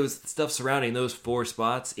 I feel like it was stuff surrounding those 4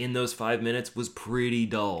 spots in those 5 minutes was pretty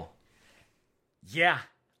dull. Yeah.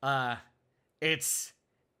 It's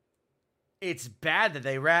bad that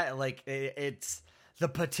they it's the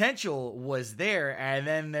potential was there, and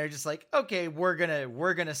then they're just like, okay, we're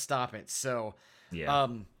gonna stop it. So,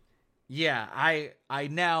 Yeah. I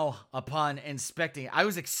now, upon inspecting, I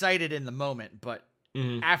was excited in the moment, but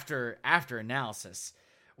after analysis,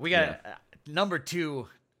 we got number two.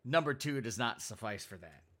 Number 2 does not suffice for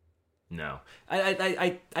that. No,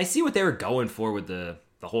 I see what they were going for with the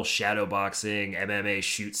whole shadow boxing MMA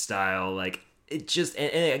shoot style. Like it just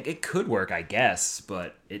it could work, I guess,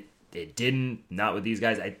 but it didn't. Not with these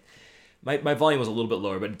guys. My volume was a little bit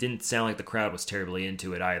lower, but it didn't sound like the crowd was terribly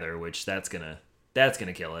into it either. Which that's gonna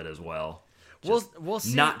kill it as well. We'll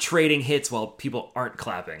see. Not trading hits while people aren't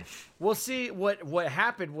clapping. We'll see what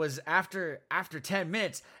happened was after 10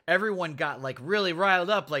 minutes, everyone got like really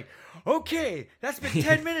riled up. Like, okay, that's been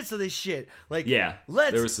 10 minutes of this shit. Like, Yeah,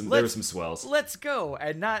 there were some swells. Let's go,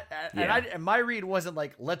 and not and my read wasn't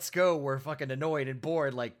like let's go. We're fucking annoyed and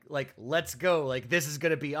bored. Like let's go. Like this is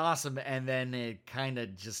gonna be awesome, and then it kind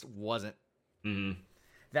of just wasn't. Mm-hmm.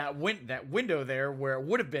 That window there where it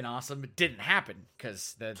would have been awesome didn't happen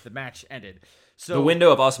because the match ended. So The window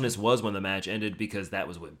of awesomeness was when the match ended because that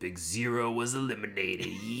was when Big Zero was eliminated.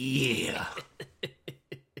 Yeah.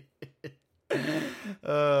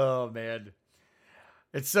 Oh man,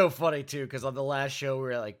 it's so funny too because on the last show we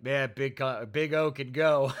were like, man, Big O can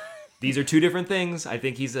go. These are two different things. I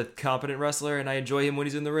think he's a competent wrestler, and I enjoy him when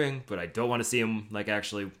he's in the ring, but I don't want to see him like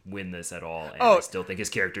actually win this at all. And I still think his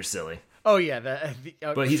character's silly. Oh yeah,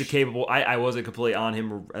 But he's a capable. I wasn't completely on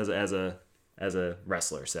him as a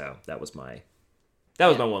wrestler, so that was my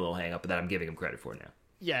one little hang up that I'm giving him credit for now.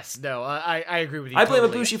 Yes, no, I agree with you. I blame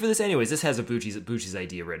totally. Ibushi for this anyways. This has Ibushi's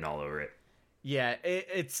idea written all over it. Yeah,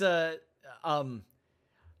 it's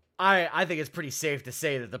I think it's pretty safe to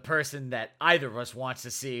say that the person that either of us wants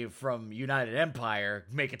to see from United Empire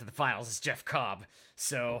make it to the finals is Jeff Cobb.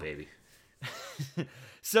 So, Baby.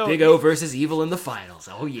 so Big O versus Evil in the finals.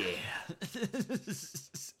 Oh yeah.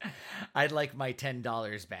 I'd like my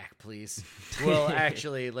 $10 back, please. Well,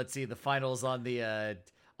 actually, let's see the finals on the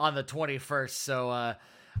 21st. So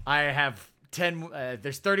I have 10.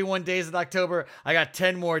 There's 31 days in October. I got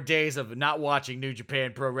 10 more days of not watching New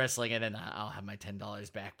Japan Pro Wrestling, and then I'll have my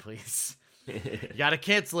 $10 back, please. You gotta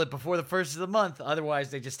cancel it before the first of the month, otherwise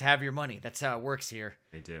they just have your money. That's how it works here.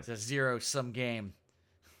 They do. It's a zero-sum game.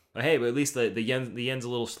 But hey, but at least the yen's a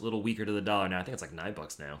little weaker to the dollar now. I think it's like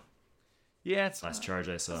 $9 now. Yeah, it's Last charge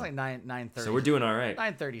I saw. It's like 9.30. So we're doing all right.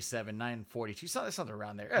 9.37, 9.42, something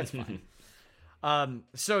around there. That's fine.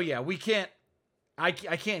 So yeah, we can't. I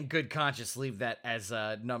can't in good conscience leave that as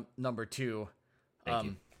number 2. Thank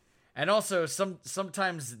you. And also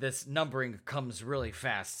sometimes this numbering comes really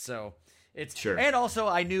fast, so it's Sure. And also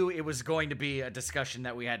I knew it was going to be a discussion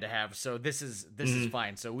that we had to have, so this is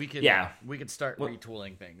fine. So we could start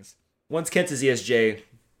retooling things. Once Kenta ZSJ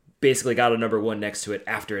basically got a number 1 next to it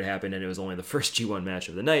after it happened, and it was only the first G1 match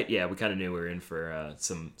of the night, yeah, we kind of knew we were in for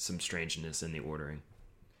some strangeness in the ordering.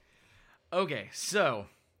 Okay, so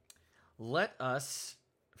let us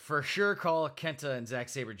for sure call Kenta and Zack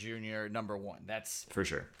Sabre Jr. number 1. That's For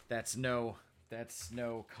sure. That's no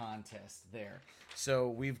contest there. So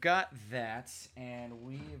we've got that, and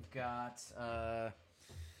we've got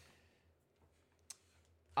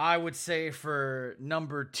I would say for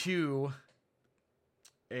number 2,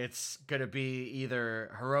 it's gonna be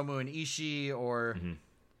either Hiromu and Ishii or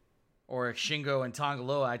Shingo and Tanga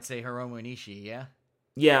Loa. I'd say Hiromu and Ishii, yeah?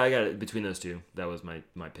 Yeah, I got it between those two. That was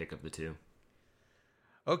my pick of the two.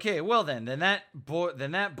 Okay, well then that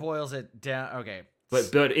boils it down. Okay.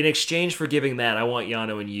 But in exchange for giving that, I want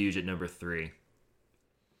Yano and Yuji at number 3.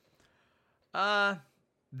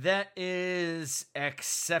 That is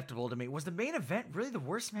acceptable to me. Was the main event really the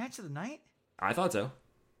worst match of the night? I thought so.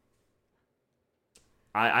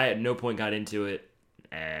 I at no point got into it,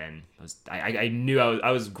 and I knew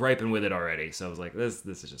I was griping with it already. So I was like, this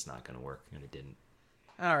is just not going to work, and it didn't.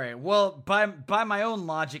 All right. Well, by my own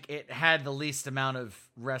logic, it had the least amount of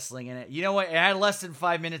wrestling in it. You know what? It had less than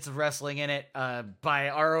 5 minutes of wrestling in it. By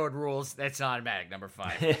our own rules, that's automatic. Number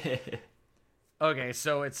 5. Okay,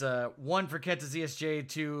 so it's 1 for Kenta ZSJ,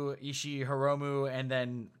 2 Ishii Hiromu, and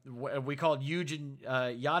then we called Yuji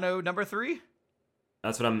Yano number 3.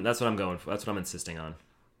 That's what I'm going for. That's what I'm insisting on.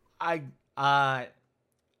 I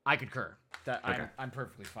concur. Okay. I'm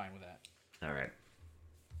perfectly fine with that. All right.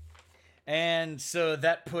 And so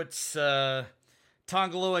that puts Tanga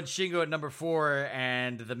Loa and Shingo at number 4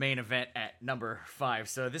 and the main event at number 5.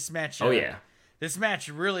 So this match this match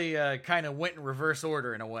really kind of went in reverse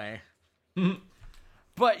order in a way.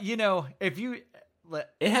 But you know, if you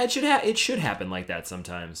it should happen like that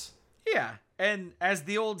sometimes. Yeah, and as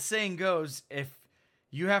the old saying goes, if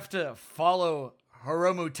you have to follow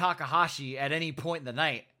Hiromu Takahashi at any point in the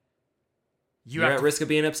night, You're at risk of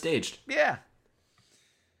being upstaged. Yeah.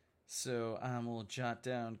 So we'll jot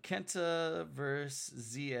down Kenta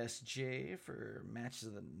versus ZSJ for matches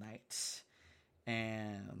of the night.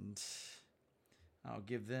 And I'll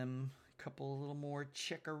give them a couple little more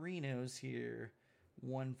checkerinos here.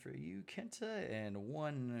 One for you, Kenta, and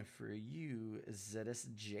one for you,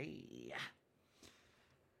 ZSJ.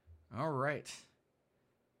 All right.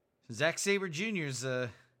 Zack Sabre Jr.'s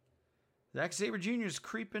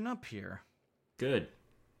creeping up here. Good.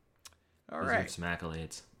 All Deserves right. some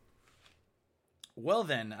accolades. Well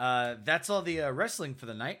then, that's all the wrestling for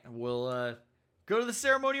the night. We'll go to the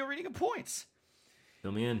ceremonial reading of points.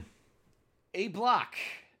 Fill me in. A block,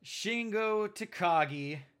 Shingo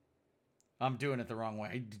Takagi. I'm doing it the wrong way.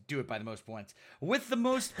 I do it by the most points. With the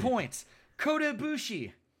most points, Kota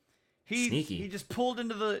Ibushi. Sneaky. He just pulled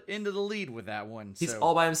into the lead with that one. He's so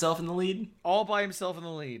all by himself in the lead? all by himself in the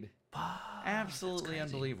lead. Absolutely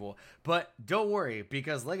unbelievable. But don't worry,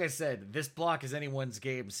 because like I said, this block is anyone's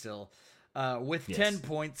game still. With 10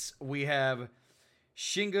 points, we have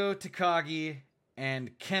Shingo Takagi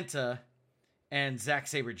and Kenta and Zack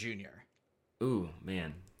Sabre Jr. Ooh,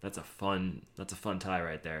 man. That's a fun tie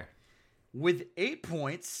right there. With 8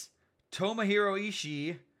 points, Tomohiro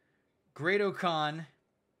Ishii, Great-O-Khan,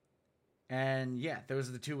 and yeah, those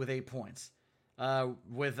are the two with 8 points.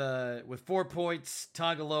 With 4 points,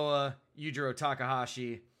 Tangaloa, Yujiro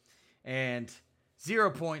Takahashi, and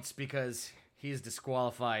 0 points because he's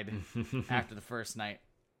disqualified after the first night.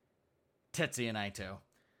 Tetsuya Naito.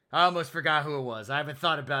 I almost forgot who it was. I haven't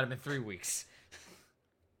thought about him in 3 weeks.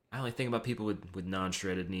 I only think about people with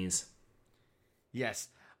non-shredded knees. Yes.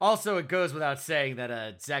 Also, it goes without saying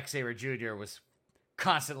that Zack Sabre Jr. was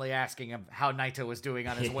constantly asking him how Naito was doing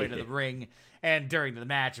on his way to the ring, and during the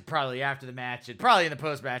match, and probably after the match, and probably in the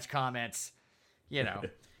post-match comments. You know,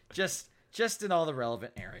 just in all the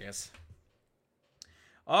relevant areas.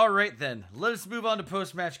 All right, then. Let us move on to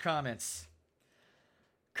post-match comments.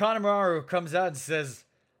 Kanemaru comes out and says,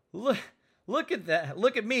 Look at that.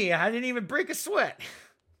 Look at me. I didn't even break a sweat."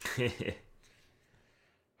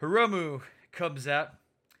 Hiromu comes out.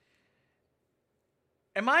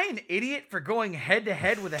 "Am I an idiot for going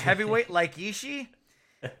head-to-head with a heavyweight like Ishii?"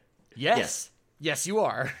 Yes. Yes, you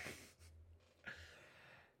are.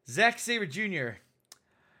 Zack Sabre Jr.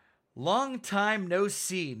 "Long time no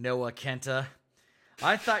see, Noah Kenta.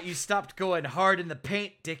 I thought you stopped going hard in the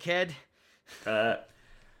paint, dickhead.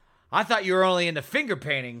 I thought you were only into finger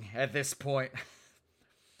painting at this point.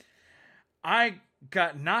 I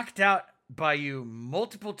got knocked out by you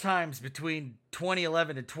multiple times between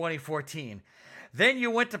 2011 and 2014. Then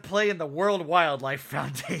you went to play in the World Wildlife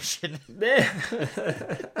Foundation."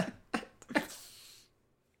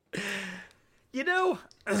 You know,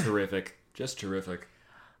 Terrific. Just terrific.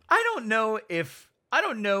 I don't know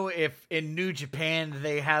if in New Japan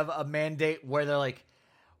they have a mandate where they're like,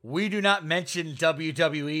 we do not mention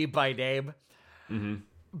WWE by name. Mm-hmm.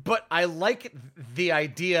 But I like the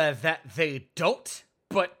idea that they don't,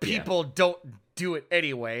 but people don't do it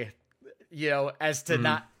anyway, you know, as to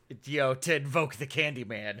not, you know, to invoke the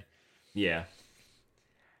Candyman. Yeah.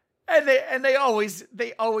 And they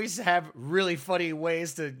always have really funny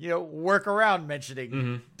ways to, you know, work around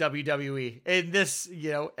mentioning WWE. In this,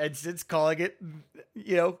 you know, instance, calling it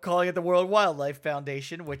the World Wildlife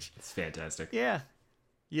Foundation, which It's fantastic. yeah.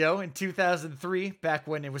 You know, in 2003, back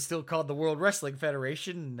when it was still called the World Wrestling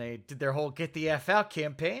Federation, and they did their whole Get the F Out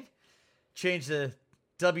campaign, changed the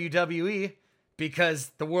WWE because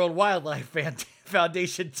the World Wildlife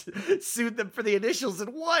Foundation sued them for the initials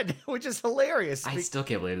and won, which is hilarious. I still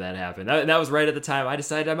can't believe that happened. That was right at the time. I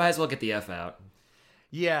decided I might as well get the F out.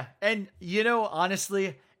 Yeah, and you know,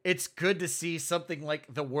 honestly, it's good to see something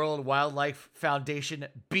like the World Wildlife Foundation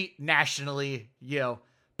beat nationally, you know,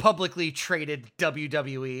 publicly traded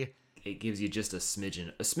WWE. It gives you just a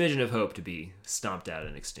smidgen of hope to be stomped out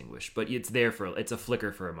and extinguished. But it's a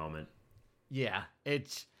flicker for a moment. Yeah,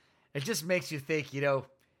 it just makes you think, you know,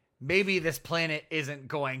 maybe this planet isn't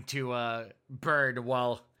going to burn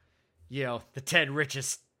while, you know, the 10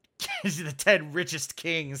 richest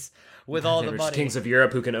kings with all the money. Kings of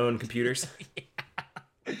Europe who can own computers.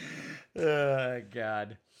 Oh,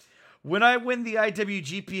 God. When I win the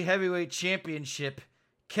IWGP Heavyweight Championship,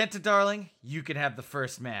 Kenta, darling, you can have the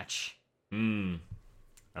first match. I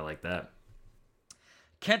like that.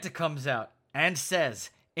 Kenta comes out and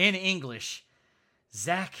says, in English,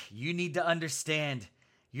 "Zack, you need to understand,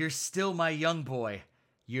 you're still my young boy.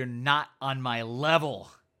 You're not on my level."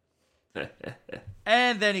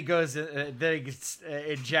 And then he goes,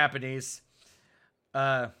 in Japanese,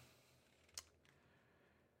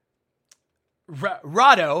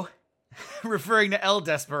 Rado, referring to El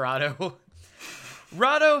Desperado.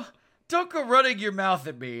 Rado, don't go running your mouth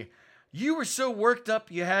at me. You were so worked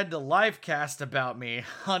up you had to live cast about me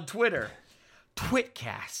on Twitter.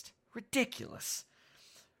 Twitcast. Ridiculous.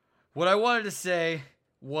 What I wanted to say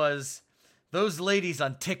was, those ladies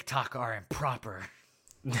on TikTok are improper.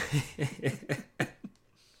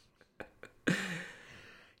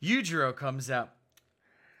 Yujiro comes out.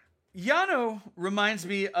 Yano reminds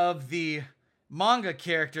me of the manga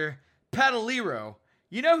character Pataliro.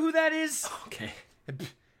 You know who that is? Okay.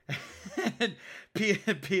 And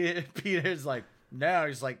Peter's like, no.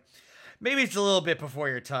 He's like, maybe it's a little bit before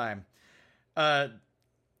your time.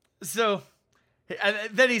 So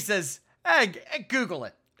then he says, Google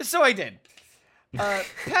it. So I did.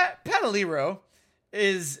 Pataliro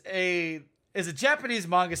is a Japanese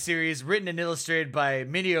manga series written and illustrated by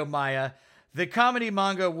Minio Maya. The comedy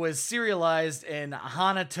manga was serialized in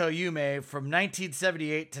Hana to Yume from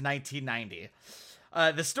 1978 to 1990.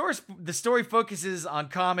 The story focuses on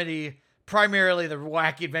comedy, primarily the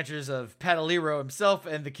wacky adventures of Pataliro himself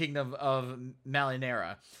and the kingdom of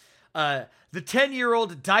Malinera. The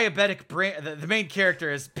 10-year-old diabetic brain... The main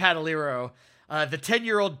character is Pataliro, the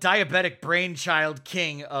 10-year-old diabetic brainchild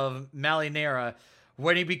king of Malinera.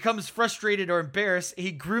 When he becomes frustrated or embarrassed,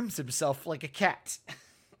 he grooms himself like a cat.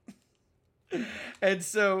 And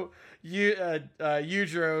so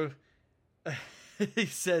Yujiro, he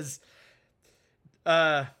says,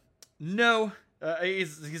 no.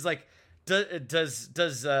 He's like,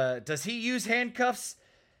 does he use handcuffs?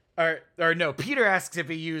 Or no? Peter asks if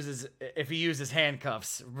he uses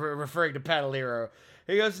handcuffs, referring to Pataliro.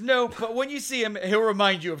 He goes, no, but when you see him, he'll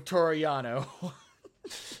remind you of Toru Yano.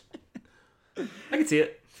 I can see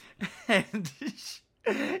it. And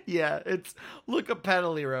yeah, look up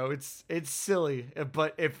Pataliro. It's silly,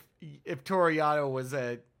 but if Toru Yano was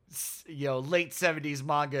a late 70s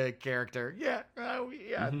manga character,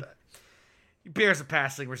 bears a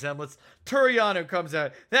passing resemblance. Toru Yano comes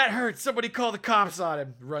out. That hurts. Somebody call the cops on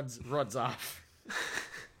him. Runs off.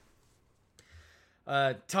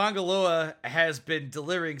 Tongaloa has been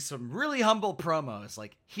delivering some really humble promos.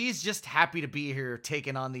 Like, he's just happy to be here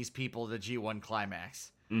taking on these people at the G1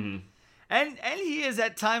 Climax. Mm-hmm. And he has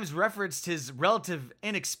at times referenced his relative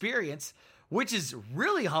inexperience, which is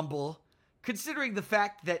really humble considering the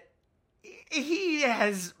fact that he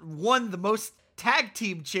has won the most tag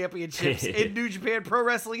team championships in New Japan Pro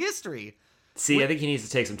Wrestling history. See, I think he needs to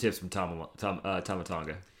take some tips from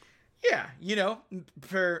Tamatonga. Yeah,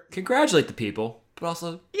 Congratulate the people, but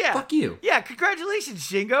also fuck you. Yeah, congratulations,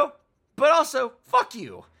 Shingo, but also fuck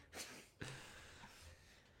you.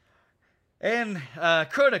 And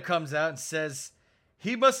Kota comes out and says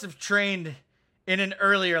he must have trained in an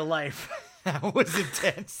earlier life. That was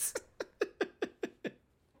intense.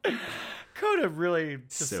 Kota really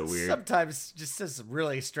so weird. Sometimes just says some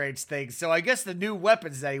really strange things. So I guess the new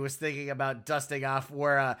weapons that he was thinking about dusting off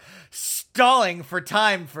were stalling for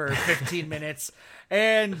time for 15 minutes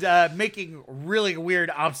and making really weird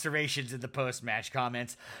observations in the post-match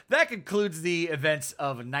comments. That concludes the events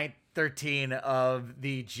of Night 13 of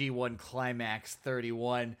the G1 Climax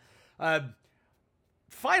 31.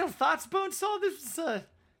 Final thoughts, Bonesaw?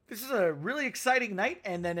 This is a really exciting night,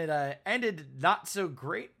 and then it ended not so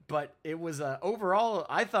great, but it was overall,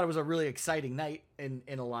 I thought it was a really exciting night in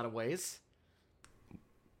a lot of ways.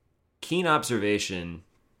 Keen observation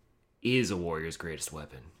is a warrior's greatest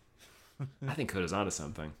weapon. I think Kota's onto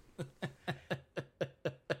something.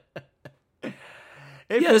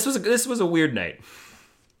 This was a weird night.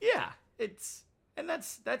 Yeah, that's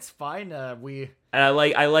fine. And I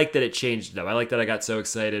like that it changed up. I like that I got so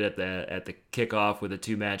excited at the kickoff with the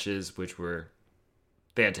two matches, which were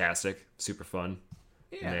fantastic, super fun.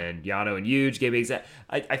 Yeah. And then Yano and Yuge gave me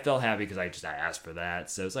I felt happy because I asked for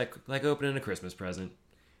that. So it's like opening a Christmas present.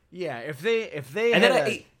 Yeah, if they and then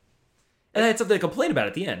I had something to complain about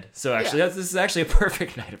at the end. So actually, this is actually a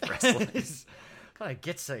perfect night of wrestling. Gotta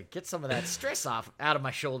get some of that stress out of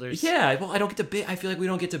my shoulders. Yeah, well, I don't get to I feel like we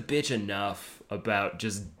don't get to bitch enough about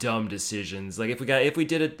just dumb decisions. Like if we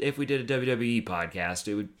did a WWE podcast,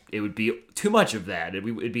 it would be too much of that.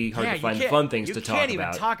 It'd be hard to find the fun things to talk about. You can't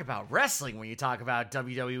even talk about wrestling when you talk about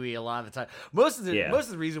WWE a lot of the time. Most of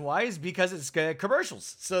the reason why is because it's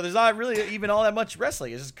commercials. So there's not really even all that much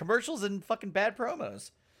wrestling. It's just commercials and fucking bad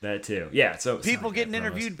promos. That too. Yeah. So people getting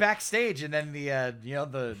interviewed backstage, and then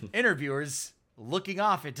the interviewers looking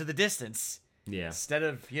off into the distance. Yeah. Instead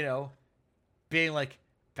of, being like,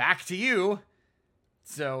 back to you.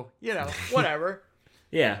 So, whatever.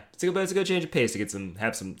 Yeah. It's a good change of pace to get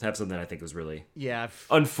have something I think was really unfortunate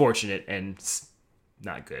unfortunate and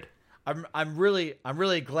not good. I'm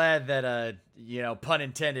really glad that pun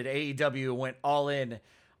intended, AEW went all in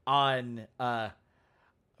on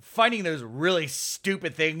finding those really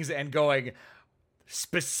stupid things and going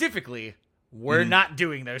specifically, we're not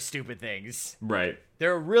doing those stupid things. Right.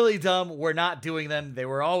 They're really dumb. We're not doing them. They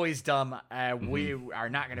were always dumb. We are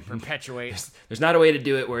not going to perpetuate. There's not a way to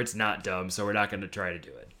do it where it's not dumb, so we're not going to try to do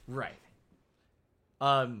it. Right.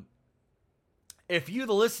 If you,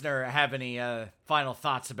 the listener, have any final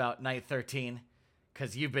thoughts about Night 13,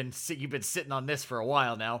 because you've been sitting on this for a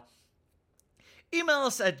while now, email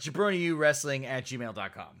us at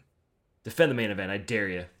jabroniuwrestling@gmail.com. Defend the main event. I dare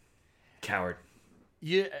you, coward.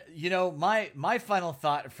 You know, my final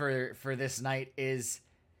thought for this night is,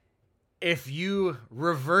 if you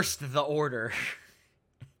reversed the order,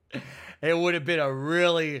 it would have been a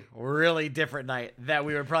really, really different night. That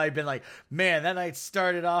we would probably been like, man, that night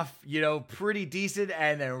started off, pretty decent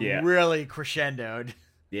and then really crescendoed.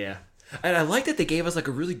 Yeah. And I like that they gave us like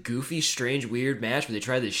a really goofy, strange, weird match where they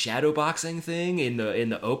tried the shadow boxing thing in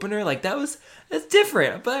the opener. Like that's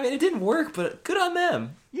different. But I mean, it didn't work, but good on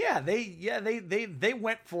them. Yeah, they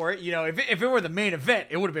went for it. If it were the main event,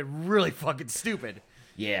 it would have been really fucking stupid.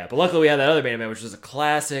 Yeah, but luckily we had that other main event, which was a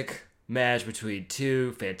classic match between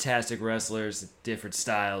two fantastic wrestlers, different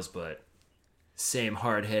styles, but same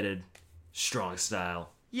hard-headed, strong style.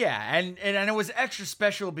 Yeah, and it was extra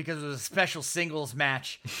special because it was a special singles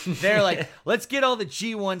match. They're like, let's get all the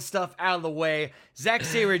G1 stuff out of the way. Zack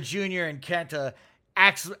Sabre Jr. and Kenta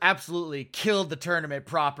absolutely killed the tournament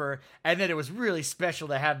proper, and then it was really special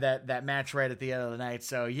to have that match right at the end of the night.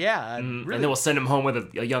 So yeah, really. And then we'll send him home with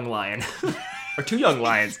a young lion. Or two young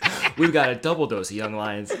lions. We've got a double dose of young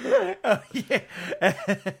lions. Oh, yeah.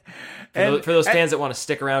 For those fans that want to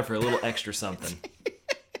stick around for a little extra something.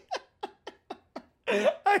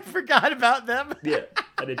 I forgot about them. Yeah,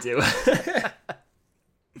 I did too.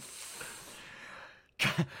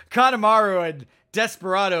 Kanemaru and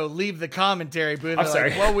Desperado leave the commentary booth. I'm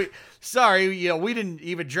sorry. Like, well, we didn't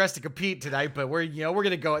even dress to compete tonight, but we're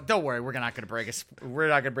gonna go. Don't worry, we're not gonna break a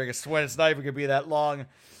sweat. It's not even gonna be that long.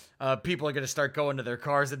 People are gonna start going to their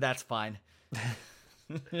cars, and that's fine.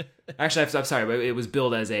 Actually, I'm sorry, but it was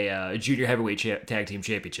billed as a junior heavyweight tag team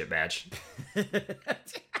championship match.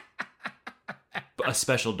 A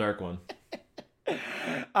special dark one.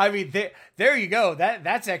 I mean, there you go.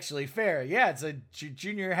 That's actually fair. Yeah, it's a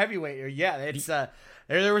junior heavyweight. Yeah, it's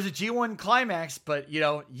there was a G1 climax, but you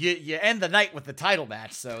end the night with the title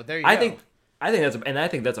match. So there you go. I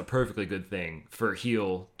think that's a perfectly good thing for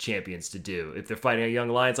heel champions to do. If they're fighting a young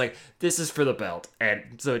lion, it's like, this is for the belt.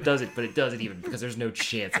 And so it doesn't even because there's no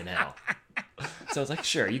chance in hell. So it's like,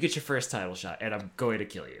 sure, you get your first title shot and I'm going to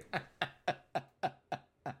kill you.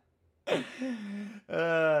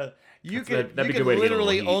 You can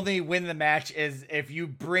literally only win the match is if you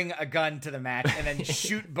bring a gun to the match and then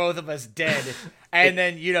shoot both of us dead. And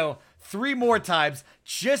then, 3 more times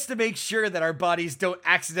just to make sure that our bodies don't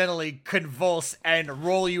accidentally convulse and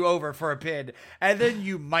roll you over for a pin. And then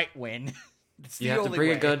you might win. You have to bring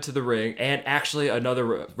a gun to the ring and actually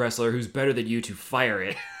another wrestler who's better than you to fire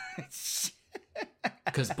it.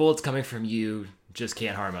 Because bullets coming from you just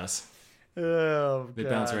can't harm us. Oh, they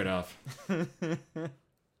bounce right off.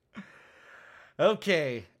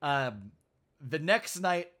 Okay, the next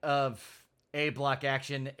night of A Block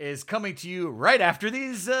action is coming to you right after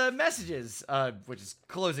these messages, which is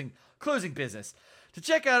closing business. To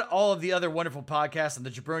check out all of the other wonderful podcasts on the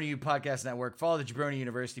Jabroni U Podcast Network, follow the Jabroni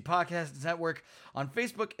University Podcast Network on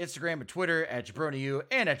Facebook, Instagram, and Twitter at JabroniU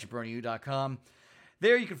and at JabroniU.com.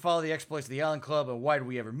 There you can follow the exploits of the Island Club and Why Did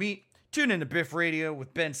We Ever Meet? Tune into Biff Radio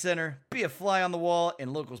with Ben Center, be a fly on the wall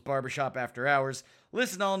in Locals Barbershop after hours,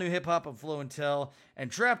 listen to all new hip-hop on Flow and Tell, and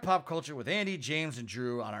draft pop culture with Andy, James, and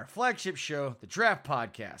Drew on our flagship show, The Draft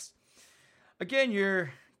Podcast. Again,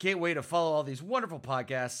 your gateway to follow all these wonderful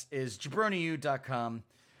podcasts is jabroniu.com.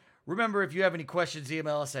 Remember, if you have any questions,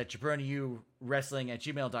 email us at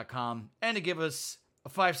jabroniuwrestling@gmail.com, and to give us a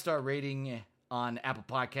 5-star rating on Apple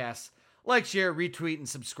Podcasts. Like, share, retweet, and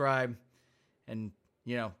subscribe. And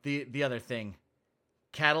the other thing,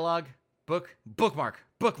 catalog, bookmark.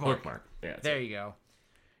 Yeah, there you go.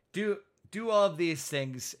 Do all of these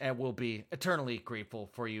things, and we'll be eternally grateful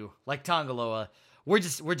for you. Like Tongaloa, we're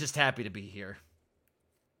just happy to be here.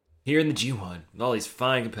 Here in the G1 with all these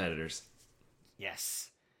fine competitors. Yes,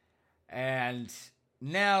 and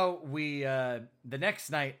now we the next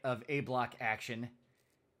night of A Block action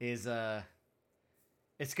is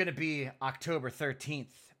it's gonna be October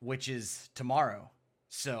 13th, which is tomorrow.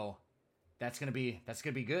 So that's gonna be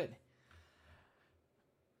good.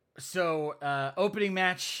 So opening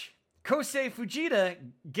match, Kosei Fujita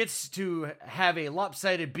gets to have a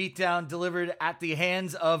lopsided beatdown delivered at the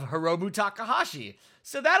hands of Hiromu Takahashi.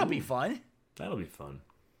 So that'll be fun. That'll be fun.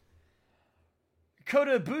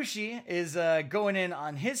 Kota Ibushi is going in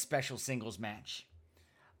on his special singles match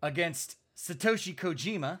against Satoshi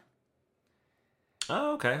Kojima.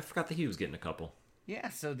 Oh, okay. I forgot that he was getting a couple. Yeah,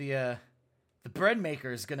 so the bread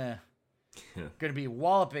maker is gonna be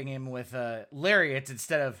walloping him with lariats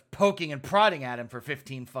instead of poking and prodding at him for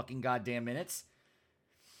 15 fucking goddamn minutes.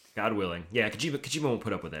 God willing. Yeah, Kojima won't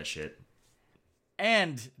put up with that shit.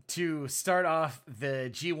 And to start off the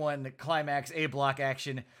G1 Climax A block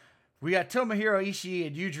action, we got Tomohiro Ishii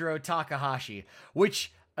and Yujiro Takahashi,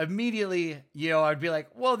 which immediately, I'd be like,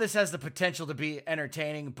 well, this has the potential to be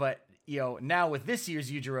entertaining, but, now with this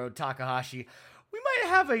year's Yujiro Takahashi, we might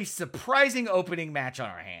have a surprising opening match on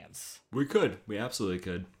our hands. We could. We absolutely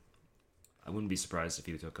could. I wouldn't be surprised if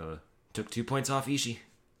he took 2 points off Ishii.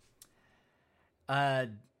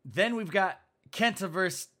 Then we've got Kenta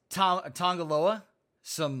versus Tongaloa.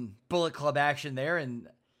 Some Bullet Club action there, and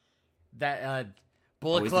that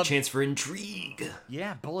Bullet Always Club the chance for intrigue.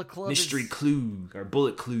 Yeah, Bullet Club Mystery clue or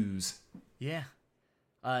bullet clues. Yeah.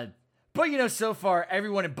 But so far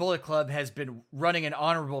everyone in Bullet Club has been running an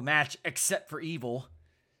honorable match except for Evil.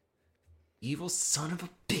 Evil son of a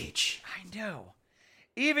bitch. I know.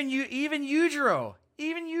 Even Yujiro.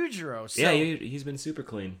 So, Yeah, he's been super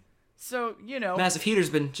clean. So, Massive Heater's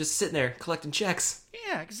been just sitting there collecting checks.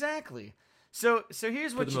 Yeah, exactly. So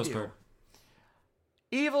here's what For the you most do. part.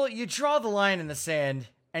 Evil, you draw the line in the sand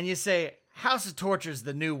and you say House of Torture's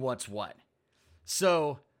the new what's what.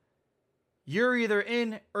 So you're either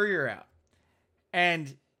in or you're out.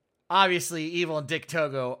 And obviously Evil and Dick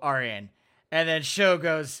Togo are in. And then Sho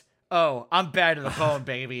goes, oh, I'm bad to the bone,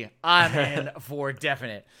 baby. I'm in for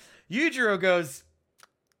definite. Yujiro goes,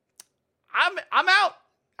 I'm out.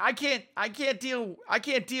 I can't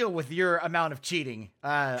deal with your amount of cheating.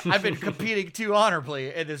 I've been competing too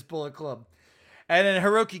honorably in this Bullet Club. And then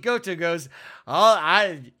Hiroki Goto goes,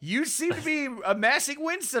 you seem to be amassing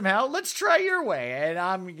wins somehow. Let's try your way. And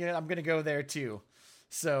I'm gonna go there too.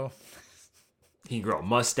 So he can grow a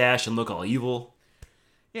mustache and look all evil.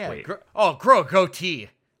 Yeah. Grow a goatee.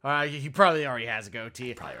 He probably already has a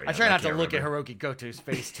goatee. I try not to look at Hiroki Goto's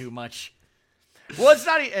face too much. Well, it's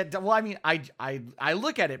not. Well, I mean, I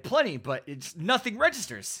look at it plenty, but it's nothing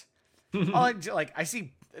registers. I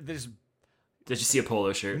see there's. Did you see a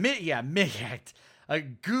polo shirt? A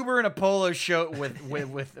goober in a polo shirt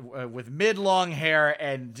with mid long hair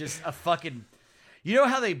and just a fucking. You know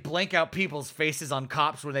how they blank out people's faces on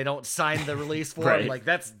cops when they don't sign the release form? Right. Like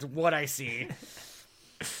that's what I see.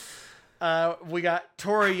 We got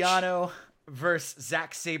Toru Yano versus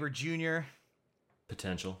Zack Sabre Jr.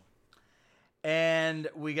 Potential. And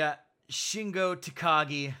we got Shingo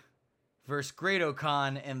Takagi versus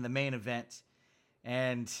Great-O-Khan in the main event.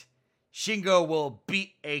 And Shingo will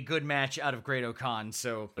beat a good match out of Great-O-Khan,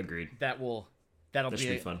 so agreed. That'll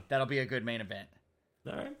be fun. That'll be a good main event.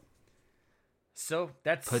 All right. So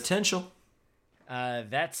that's potential.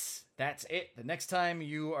 That's it. The next time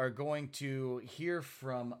you are going to hear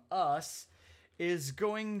from us is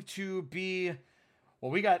going to be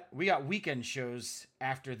we got weekend shows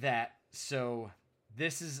after that. So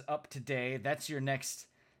this is up today. That's your next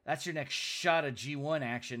shot of G1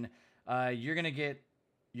 action. You're gonna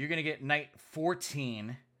get night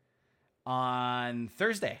 14 on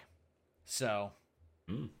Thursday. So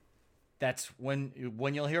that's when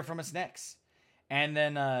you'll hear from us next. And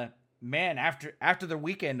then man, after the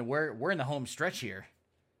weekend, we're in the home stretch here.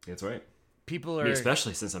 That's right. People are,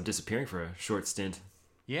 especially since I'm disappearing for a short stint.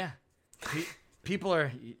 Yeah. People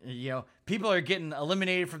are getting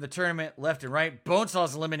eliminated from the tournament left and right.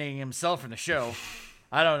 Bonesaw's eliminating himself from the show.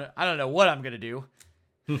 I don't know what I'm gonna do.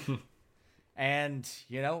 And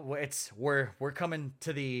we're coming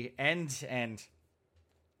to the end, and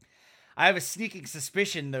I have a sneaking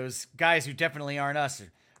suspicion those guys who definitely aren't us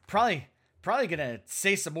are probably gonna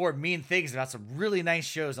say some more mean things about some really nice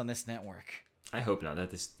shows on this network. I hope not.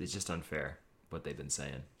 That is just unfair what they've been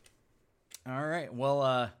saying. All right.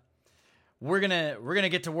 Well, we're gonna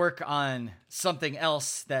get to work on something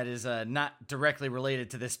else that is not directly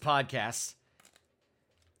related to this podcast,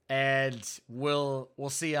 and we'll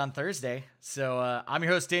see you on Thursday. So I'm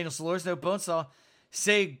your host Daniel Solorzano. Bonesaw,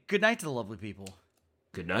 say good night to the lovely people.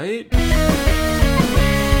 Good night.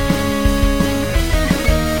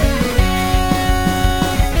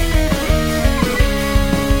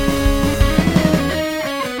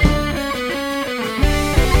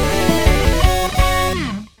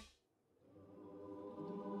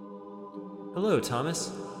 Hello,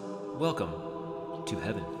 Thomas. Welcome to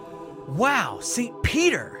heaven. Wow, St.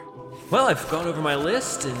 Peter! Well, I've gone over my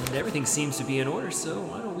list and everything seems to be in order, so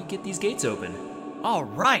why don't we get these gates open? All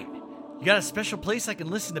right. You got a special place I can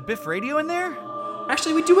listen to Biff Radio in there?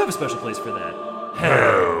 Actually, we do have a special place for that.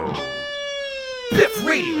 Biff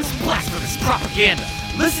Radio is blasphemous propaganda.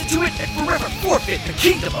 Listen to it and forever forfeit the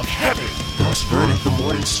kingdom of heaven. That's Verdict the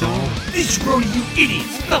Morning Star. These jabroni, you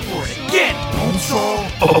idiots, fell for it again.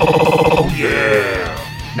 Bonesaw? Oh, yeah.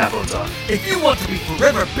 Not Bonesaw. If you want to be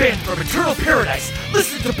forever banned from eternal paradise,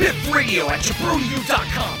 listen to Biff Radio at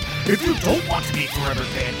JabroniU.com. If you don't want to be forever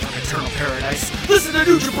banned from eternal paradise, listen to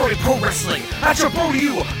New Jabroni Pro Wrestling at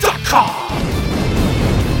JabroniU.com.